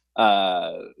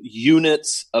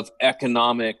units of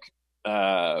economic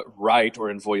right or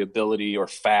inviolability or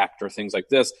fact or things like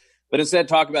this, but instead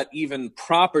talk about even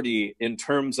property in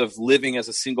terms of living as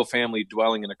a single family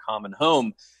dwelling in a common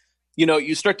home,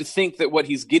 you start to think that what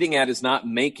he's getting at is not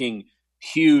making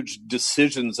huge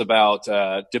decisions about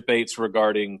debates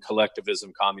regarding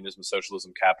collectivism, communism,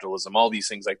 socialism, capitalism, all these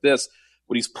things like this.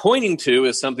 What he's pointing to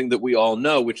is something that we all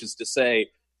know, which is to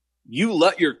say, you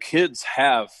let your kids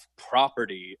have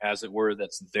property, as it were,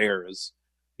 that's theirs.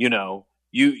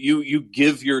 You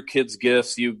give your kids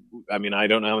gifts. I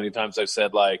don't know how many times I've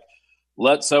said, like,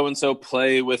 let so-and-so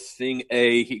play with thing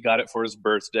A. He got it for his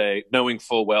birthday, knowing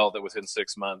full well that within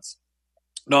 6 months,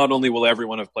 not only will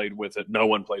everyone have played with it, no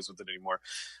one plays with it anymore.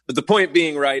 But the point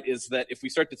being, right, is that if we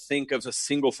start to think of a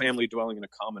single family dwelling in a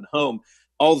common home,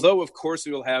 although, of course,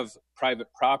 we will have private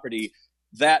property,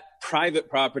 that private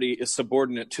property is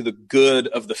subordinate to the good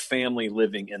of the family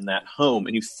living in that home.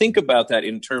 And you think about that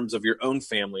in terms of your own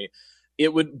family,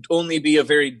 it would only be a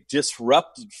very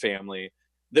disrupted family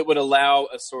that would allow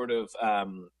a sort of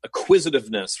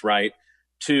acquisitiveness, right,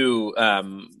 to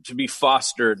be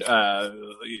fostered,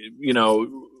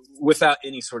 without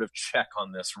any sort of check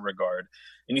on this regard.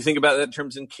 And you think about that in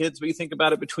terms of kids, but you think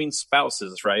about it between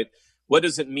spouses, right? What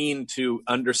does it mean to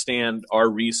understand our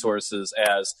resources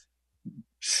as,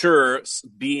 sure,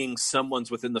 being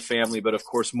someone's within the family, but of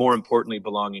course, more importantly,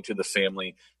 belonging to the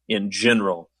family in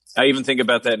general? I even think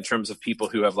about that in terms of people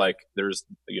who have there's,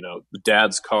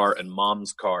 dad's car and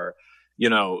mom's car.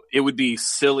 It would be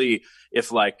silly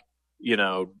if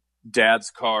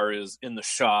dad's car is in the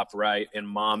shop, right? And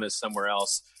mom is somewhere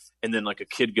else. And then a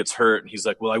kid gets hurt and he's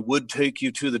like, well, I would take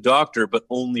you to the doctor, but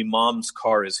only mom's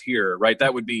car is here, right?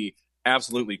 That would be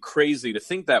absolutely crazy to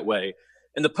think that way.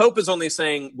 And the Pope is only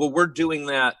saying, well, we're doing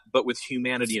that, but with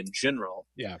humanity in general.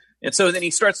 Yeah. And so then he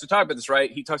starts to talk about this,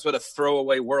 right? He talks about a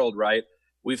throwaway world, right?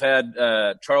 We've had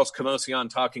Charles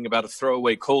Camosian talking about a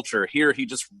throwaway culture. Here he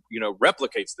just,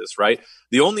 replicates this, right?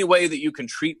 The only way that you can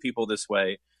treat people this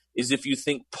way is if you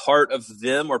think part of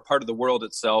them or part of the world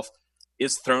itself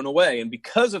is thrown away. And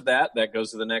because of that, that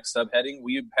goes to the next subheading,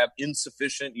 we have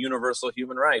insufficient universal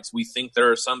human rights. We think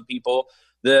there are some people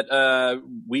that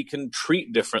we can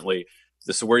treat differently.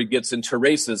 This is where he gets into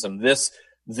racism. This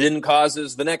then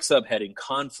causes the next subheading,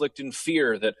 conflict and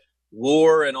fear, that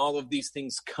war and all of these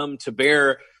things come to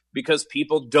bear because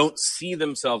people don't see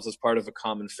themselves as part of a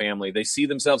common family. They see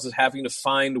themselves as having to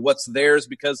find what's theirs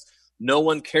because no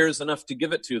one cares enough to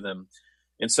give it to them.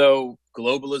 And so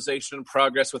globalization and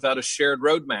progress without a shared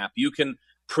roadmap. You can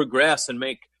progress and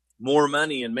make more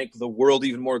money and make the world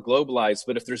even more globalized.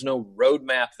 But if there's no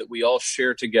roadmap that we all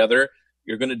share together,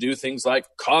 you're going to do things like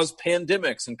cause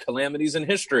pandemics and calamities in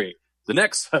history. The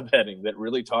next subheading that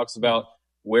really talks about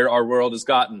where our world has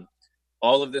gotten.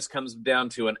 All of this comes down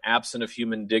to an absence of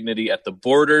human dignity at the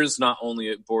borders, not only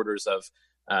at borders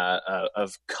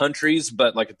of countries,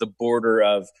 but at the border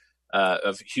of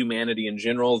humanity in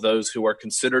general, those who are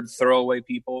considered throwaway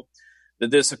people.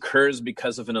 That this occurs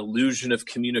because of an illusion of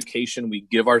communication we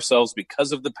give ourselves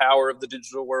because of the power of the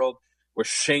digital world, where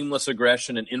shameless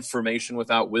aggression and information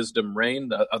without wisdom reign,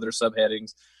 the other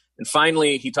subheadings. And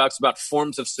finally, he talks about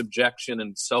forms of subjection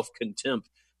and self-contempt,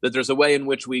 that there's a way in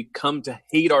which we come to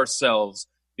hate ourselves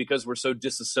because we're so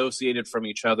disassociated from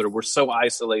each other. We're so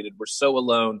isolated. We're so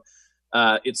alone.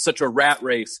 It's such a rat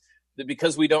race that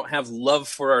because we don't have love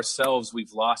for ourselves,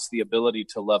 we've lost the ability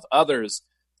to love others.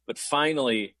 but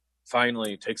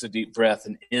finally takes a deep breath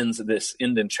and ends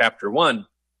in chapter 1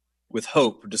 with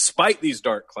hope, despite these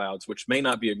dark clouds, which may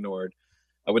not be ignored.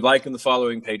 I would like in the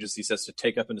following pages, he says, to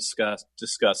take up and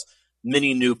discuss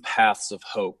many new paths of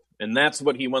hope. And that's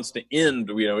what he wants to end,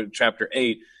 in chapter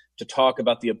 8, to talk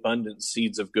about the abundant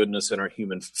seeds of goodness in our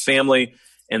human family,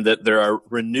 and that there are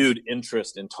renewed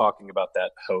interest in talking about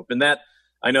that hope. And that,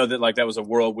 I know that that was a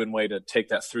whirlwind way to take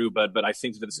that through, but I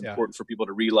think that it's important for people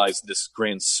to realize this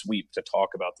grand sweep to talk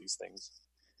about these things.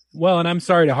 Well, and I'm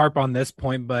sorry to harp on this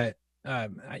point, but I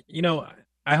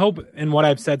hope in what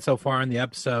I've said so far in the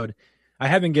episode, I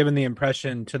haven't given the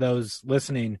impression to those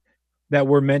listening that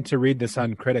we're meant to read this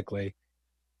uncritically.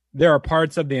 There are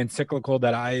parts of the encyclical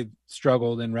that I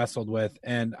struggled and wrestled with,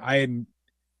 and I'm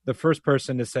the first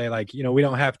person to say, we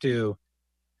don't have to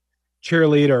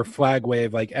cheerlead or flag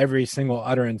wave every single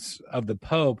utterance of the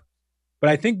Pope.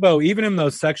 But I think, Bo, even in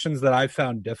those sections that I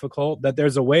found difficult, that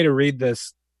there's a way to read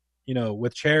this,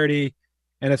 with charity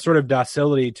and a sort of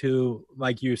docility to,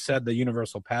 like you said, the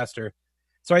universal pastor.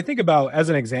 So I think about, as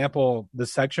an example, the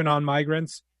section on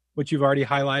migrants, which you've already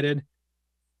highlighted.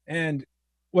 And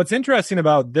what's interesting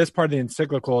about this part of the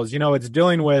encyclical is, it's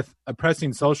dealing with a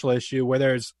pressing social issue where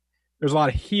there's a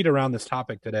lot of heat around this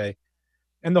topic today.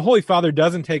 And the Holy Father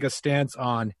doesn't take a stance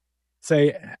on,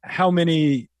 say, how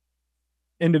many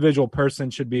individual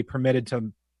persons should be permitted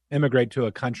to immigrate to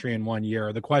a country in 1 year,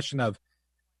 or the question of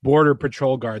border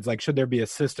patrol guards, should there be a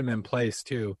system in place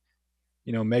to,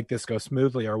 make this go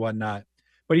smoothly or whatnot.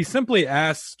 But he simply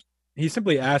asked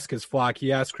his flock,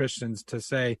 he asked Christians to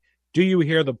say, do you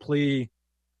hear the plea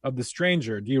of the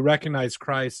stranger? Do you recognize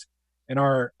Christ in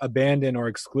our abandoned or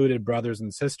excluded brothers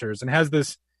and sisters? And has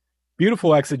this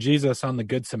beautiful exegesis on the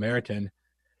Good Samaritan.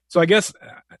 So I guess,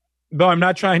 though I'm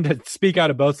not trying to speak out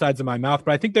of both sides of my mouth,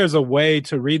 but I think there's a way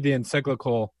to read the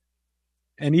encyclical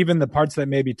and even the parts that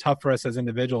may be tough for us as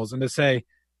individuals, and to say,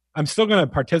 I'm still going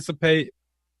to participate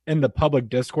in the public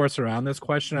discourse around this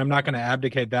question. I'm not going to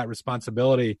abdicate that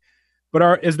responsibility. But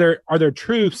are there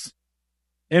truths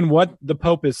in what the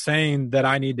Pope is saying that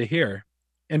I need to hear?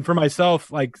 And for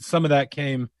myself, some of that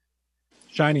came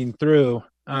shining through.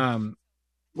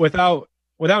 Without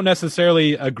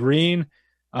necessarily agreeing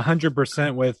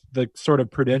 100% with the sort of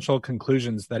prudential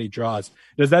conclusions that he draws.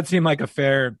 Does that seem like a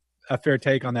fair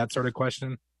take on that sort of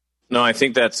question? No, I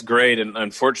think that's great, and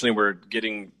unfortunately, we're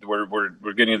getting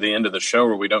to the end of the show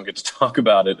where we don't get to talk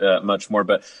about it much more.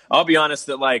 But I'll be honest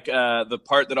that the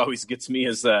part that always gets me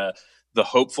is the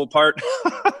hopeful part.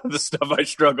 The stuff I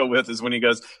struggle with is when he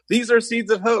goes, "These are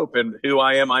seeds of hope," and who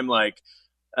I am, I'm like,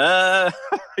 I'm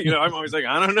always like,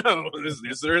 I don't know.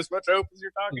 Is there as much hope as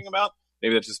you're talking about?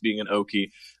 Maybe that's just being an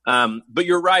Okie. But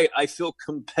you're right. I feel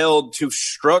compelled to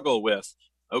struggle with,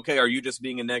 okay, are you just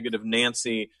being a negative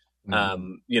Nancy?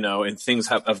 And things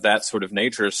of that sort of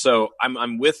nature. So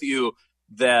I'm with you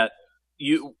that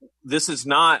this is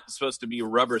not supposed to be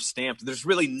rubber stamped. There's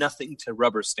really nothing to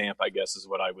rubber stamp, I guess, is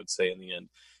what I would say in the end,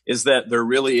 is that there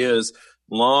really is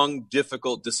long,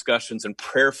 difficult discussions and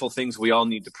prayerful things we all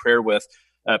need to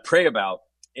pray about.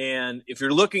 And if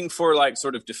you're looking for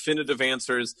sort of definitive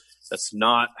answers, that's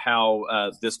not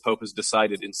how this Pope has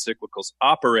decided encyclicals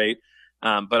operate.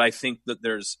 But I think that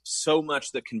there's so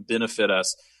much that can benefit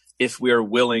us if we are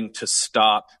willing to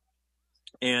stop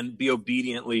and be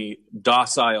obediently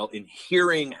docile in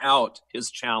hearing out his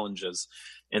challenges,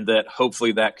 and that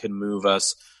hopefully that can move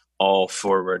us all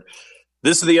forward.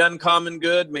 This is the Uncommon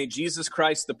Good. May Jesus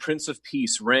Christ, the Prince of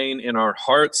Peace, reign in our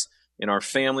hearts, in our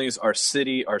families, our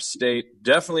city, our state,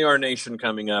 definitely our nation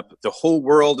coming up. The whole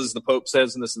world, as the Pope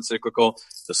says in this encyclical,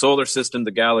 the solar system,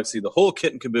 the galaxy, the whole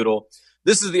kit and caboodle.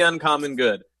 This is the Uncommon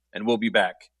Good, and we'll be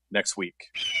back next week.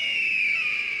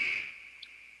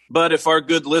 But if our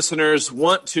good listeners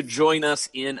want to join us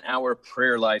in our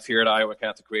prayer life here at Iowa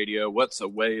Catholic Radio, what's a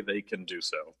way they can do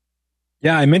so?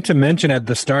 Yeah, I meant to mention at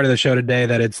the start of the show today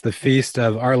that it's the feast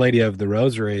of Our Lady of the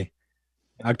Rosary,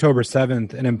 October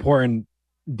 7th, an important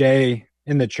day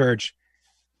in the church,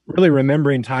 really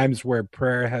remembering times where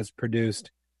prayer has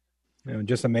produced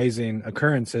just amazing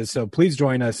occurrences. So please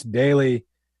join us daily.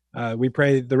 We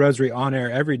pray the Rosary on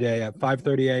air every day at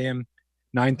 5:30 a.m.,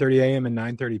 9:30 a.m., and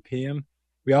 9:30 p.m.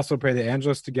 We also pray the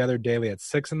Angelus together daily at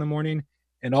 6 in the morning,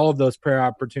 and all of those prayer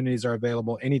opportunities are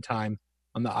available anytime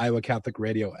on the Iowa Catholic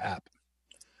Radio app.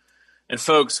 And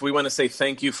folks, we want to say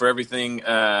thank you for everything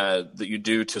that you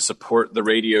do to support the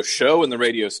radio show and the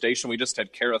radio station. We just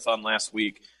had Carathon last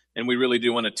week, and we really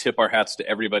do want to tip our hats to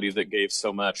everybody that gave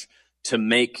so much to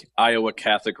make Iowa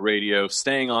Catholic Radio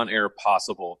staying on air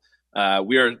possible.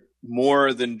 We are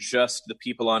more than just the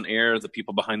people on air, the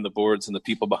people behind the boards, and the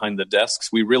people behind the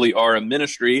desks. We really are a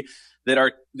ministry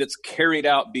that's carried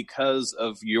out because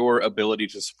of your ability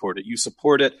to support it. You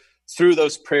support it through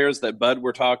those prayers that Bud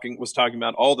was talking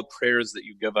about, all the prayers that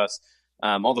you give us,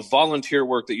 all the volunteer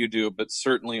work that you do, but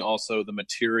certainly also the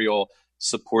material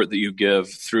support that you give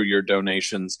through your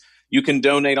donations. You can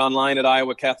donate online at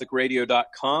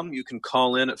iowacatholicradio.com. You can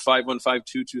call in at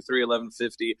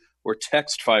 515-223-1150 or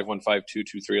text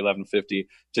 515-223-1150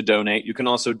 to donate. You can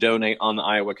also donate on the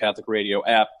Iowa Catholic Radio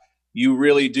app. You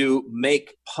really do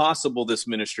make possible this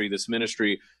ministry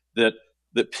that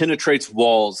penetrates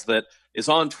walls, that is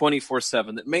on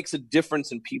 24/7, that makes a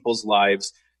difference in people's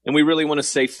lives. And we really want to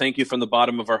say thank you from the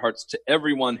bottom of our hearts to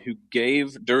everyone who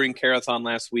gave during Carathon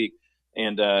last week,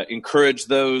 and encourage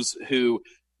those who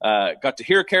got to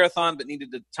hear Carathon but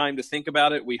needed the time to think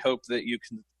about it. We hope that you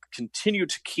can continue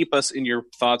to keep us in your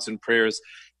thoughts and prayers,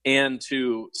 and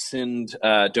to send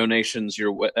donations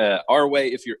our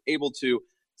way if you're able to.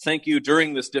 Thank you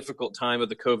during this difficult time of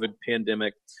the COVID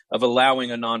pandemic, of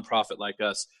allowing a nonprofit like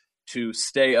us to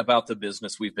stay about the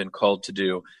business we've been called to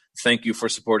do. Thank you for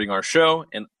supporting our show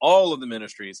and all of the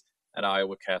ministries at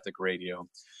Iowa Catholic Radio.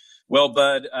 Well,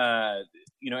 Bud,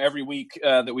 every week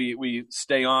that we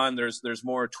stay on, there's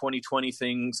more 2020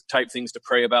 type things to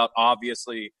pray about.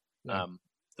 Obviously,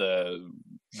 the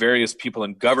various people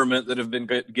in government that have been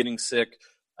getting sick,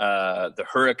 the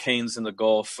hurricanes in the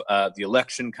Gulf, the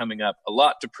election coming up, a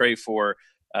lot to pray for.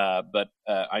 But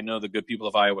I know the good people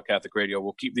of Iowa Catholic Radio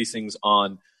will keep these things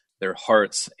on their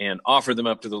hearts and offer them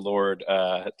up to the Lord.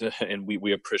 And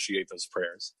we appreciate those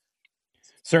prayers.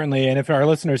 Certainly. And if our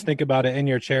listeners think about it in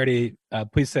your charity,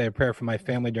 please say a prayer for my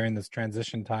family during this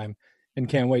transition time, and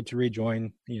can't wait to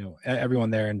rejoin,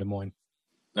 everyone there in Des Moines.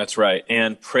 That's right.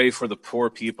 And pray for the poor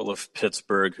people of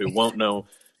Pittsburgh who won't know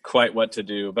quite what to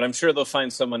do, but I'm sure they'll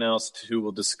find someone else who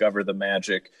will discover the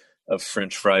magic of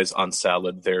French fries on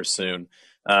salad there soon.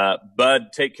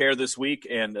 Bud, take care this week.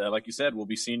 And like you said, we'll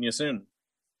be seeing you soon.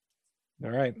 All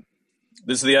right.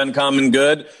 This is The Uncommon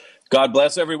Good. God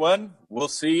bless everyone. We'll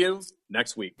see you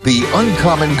next week. The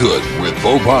Uncommon Good with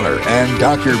Bo Bonner and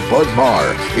Dr. Bud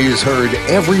Marr is heard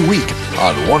every week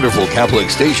on wonderful Catholic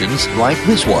stations like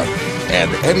this one, and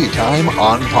anytime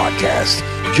on podcast.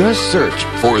 Just search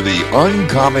for The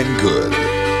Uncommon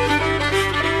Good.